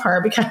 I love her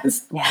because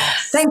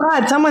thank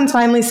God someone's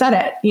finally said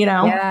it,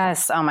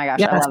 Yes. Oh my gosh.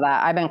 Yes. I love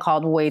that. I've been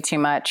called way too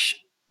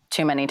much,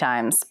 too many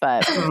times,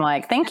 but I'm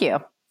like, thank you.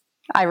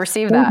 I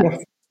received that.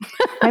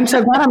 I'm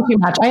so glad I'm too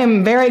much. I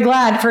am very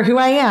glad for who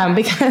I am,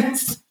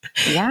 because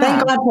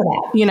thank God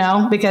for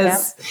that,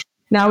 because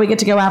now we get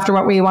to go after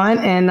what we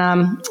want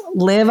and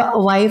live a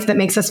life that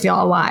makes us feel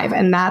alive.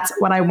 And that's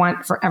what I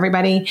want for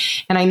everybody.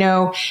 And I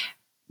know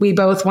we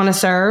both want to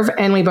serve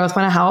and we both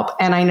want to help.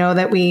 And I know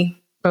that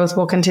we both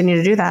will continue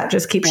to do that.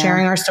 Just keep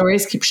sharing our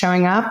stories, keep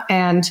showing up.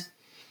 And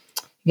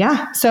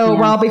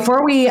well,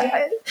 before we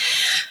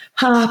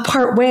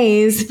part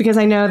ways, because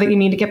I know that you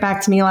need to get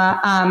back to Mila.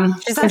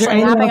 She's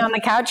actually napping on the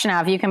couch now,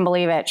 if you can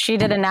believe it. She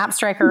did a nap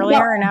strike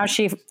earlier, and now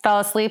she fell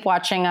asleep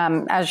watching,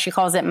 as she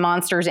calls it,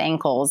 Monsters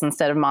Ankles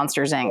instead of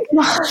Monsters Inc.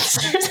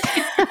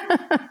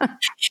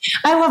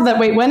 I love that.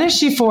 Wait, when is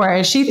she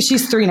 4?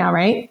 She's 3 now,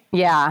 right?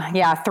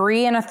 Yeah,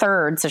 3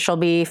 1/3. So she'll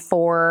be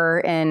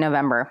 4 in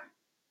November.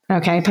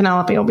 Okay,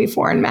 Penelope will be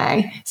 4 in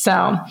May.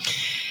 So.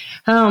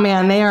 Oh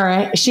man, they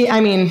are. This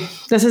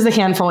is a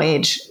handful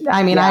age.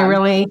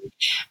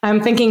 I'm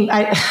thinking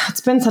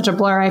it's been such a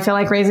blur. I feel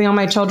like raising all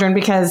my children,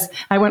 because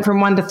I went from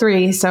 1 to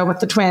 3. So with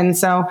the twins,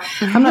 so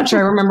I'm not sure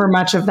I remember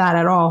much of that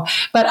at all,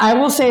 but I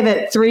will say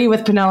that 3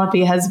 with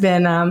Penelope has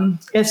been,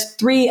 it's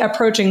 3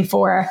 approaching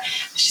 4.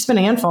 She's been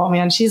a handful,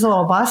 man. She's a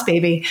little boss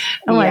baby.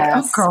 I'm like,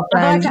 oh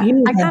girlfriend.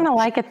 I kind of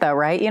like it though,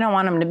 right? You don't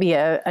want them to be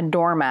a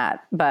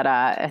doormat, but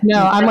no,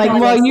 I'm like,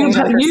 well,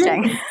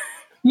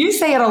 you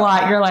say it a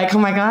lot. You're like, oh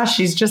my gosh,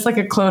 she's just like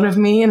a clone of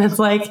me. And it's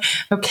like,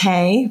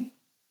 okay,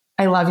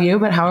 I love you,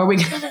 but how are we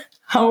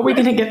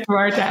going to get through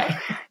our day?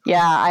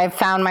 Yeah. I've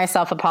found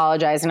myself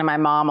apologizing to my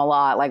mom a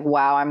lot. Like,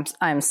 wow,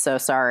 I'm so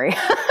sorry.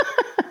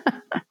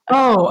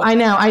 Oh, I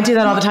know. I do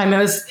that all the time.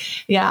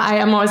 I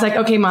am always like,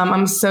 okay, Mom,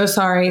 I'm so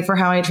sorry for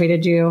how I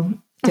treated you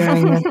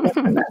during this.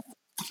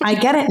 I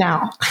get it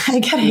now. I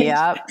get it.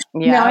 Yep.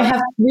 Now I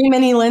have 3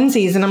 mini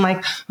Lindsays and I'm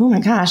like, oh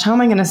my gosh, how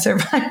am I going to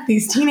survive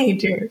these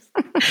teenagers?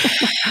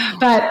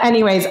 But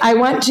anyways, I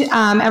want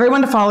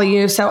everyone to follow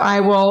you. So I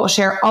will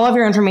share all of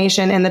your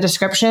information in the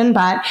description,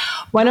 but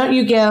why don't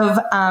you give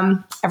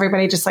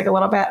everybody just like a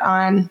little bit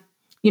on,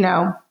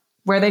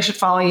 where they should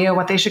follow you,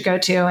 what they should go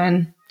to,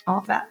 and all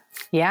of that.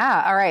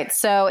 Yeah. All right.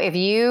 So if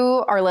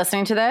you are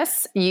listening to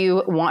this,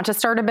 you want to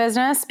start a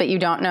business, but you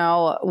don't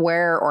know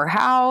where or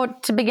how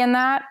to begin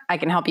that, I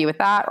can help you with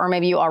that. Or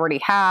maybe you already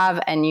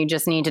have and you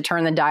just need to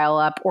turn the dial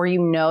up, or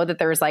you know that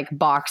there's like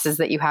boxes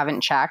that you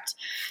haven't checked.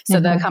 So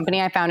the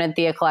company I founded,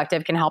 Thea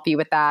Collective, can help you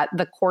with that.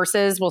 The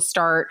courses will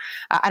start,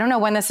 I don't know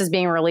when this is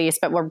being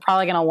released, but we're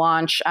probably going to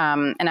launch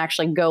and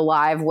actually go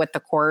live with the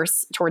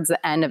course towards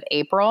the end of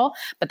April.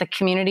 But the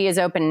community is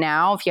open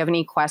now. If you have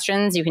any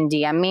questions, you can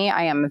DM me.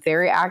 I am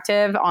very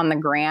active on the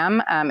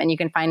gram, and you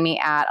can find me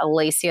at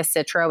Alessia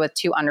Citro with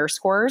 2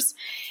 underscores.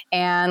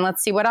 And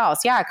let's see what else.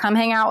 Yeah, come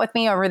hang out with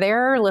me over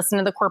there. Listen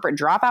to the Corporate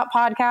Dropout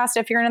podcast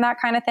if you're into that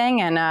kind of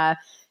thing. And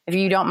if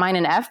you don't mind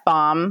an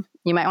F-bomb,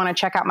 you might want to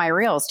check out my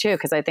reels too,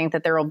 because I think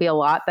that there will be a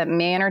lot that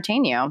may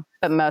entertain you,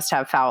 but most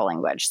have foul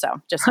language.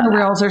 So just her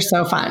reels are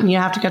so fun. You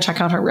have to go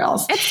check out her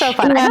reels. It's so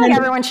fun. I think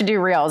everyone should do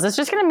reels. It's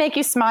just going to make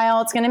you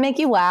smile. It's going to make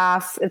you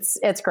laugh.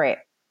 It's great.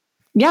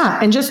 Yeah,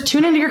 and just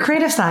tune into your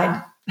creative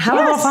side. Have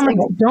a little fun with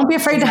it. Don't be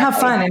afraid to have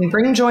fun and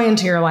bring joy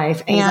into your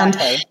life. And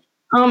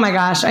oh my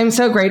gosh, I'm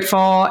so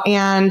grateful.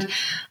 And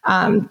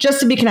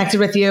just to be connected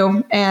with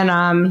you.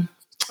 And,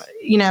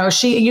 you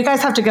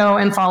guys have to go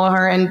and follow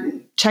her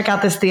and check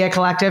out this Thea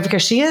Collective,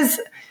 because she is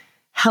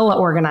hella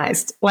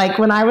organized. Like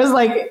when I was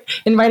like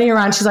inviting her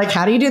on, she's like,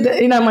 how do you do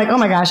that? I'm like, oh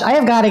my gosh, I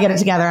have got to get it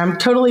together. I'm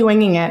totally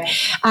winging it.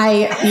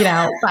 I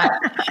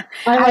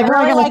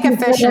really like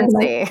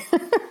efficiency.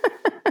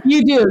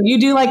 You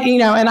do like,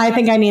 and I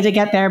think I need to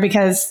get there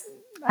because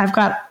I've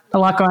got a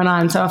lot going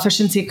on. So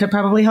efficiency could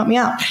probably help me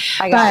out.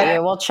 I got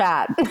you. We'll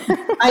chat.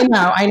 I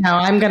know.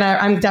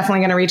 I'm definitely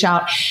going to reach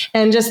out,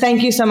 and just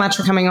thank you so much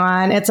for coming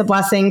on. It's a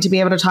blessing to be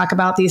able to talk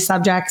about these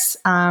subjects,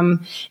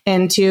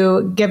 and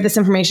to give this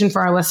information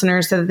for our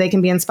listeners so that they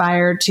can be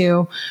inspired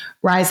to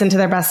rise into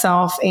their best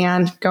self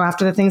and go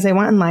after the things they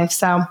want in life.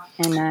 So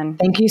amen.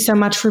 Thank you so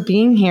much for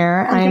being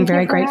here. I am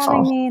very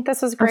grateful.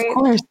 This was great. Of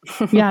course.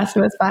 Yes,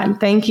 it was fun.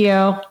 Thank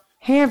you.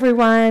 Hey,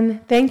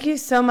 everyone. Thank you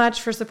so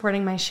much for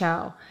supporting my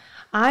show.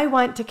 I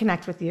want to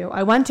connect with you.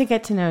 I want to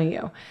get to know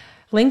you.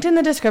 Linked in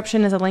the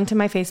description is a link to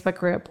my Facebook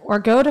group, or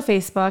go to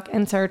Facebook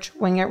and search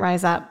Wing It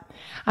Rise Up.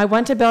 I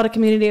want to build a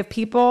community of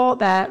people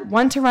that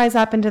want to rise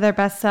up into their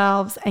best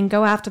selves and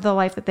go after the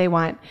life that they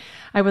want.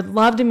 I would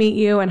love to meet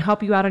you and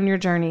help you out on your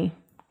journey.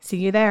 See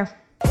you there.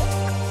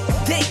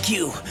 Thank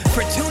you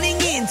for tuning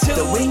in to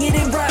the Wing It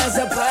and Rise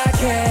Up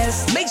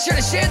podcast. Make sure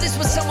to share this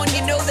with someone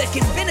you know that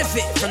can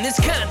benefit from this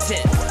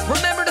content.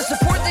 Remember,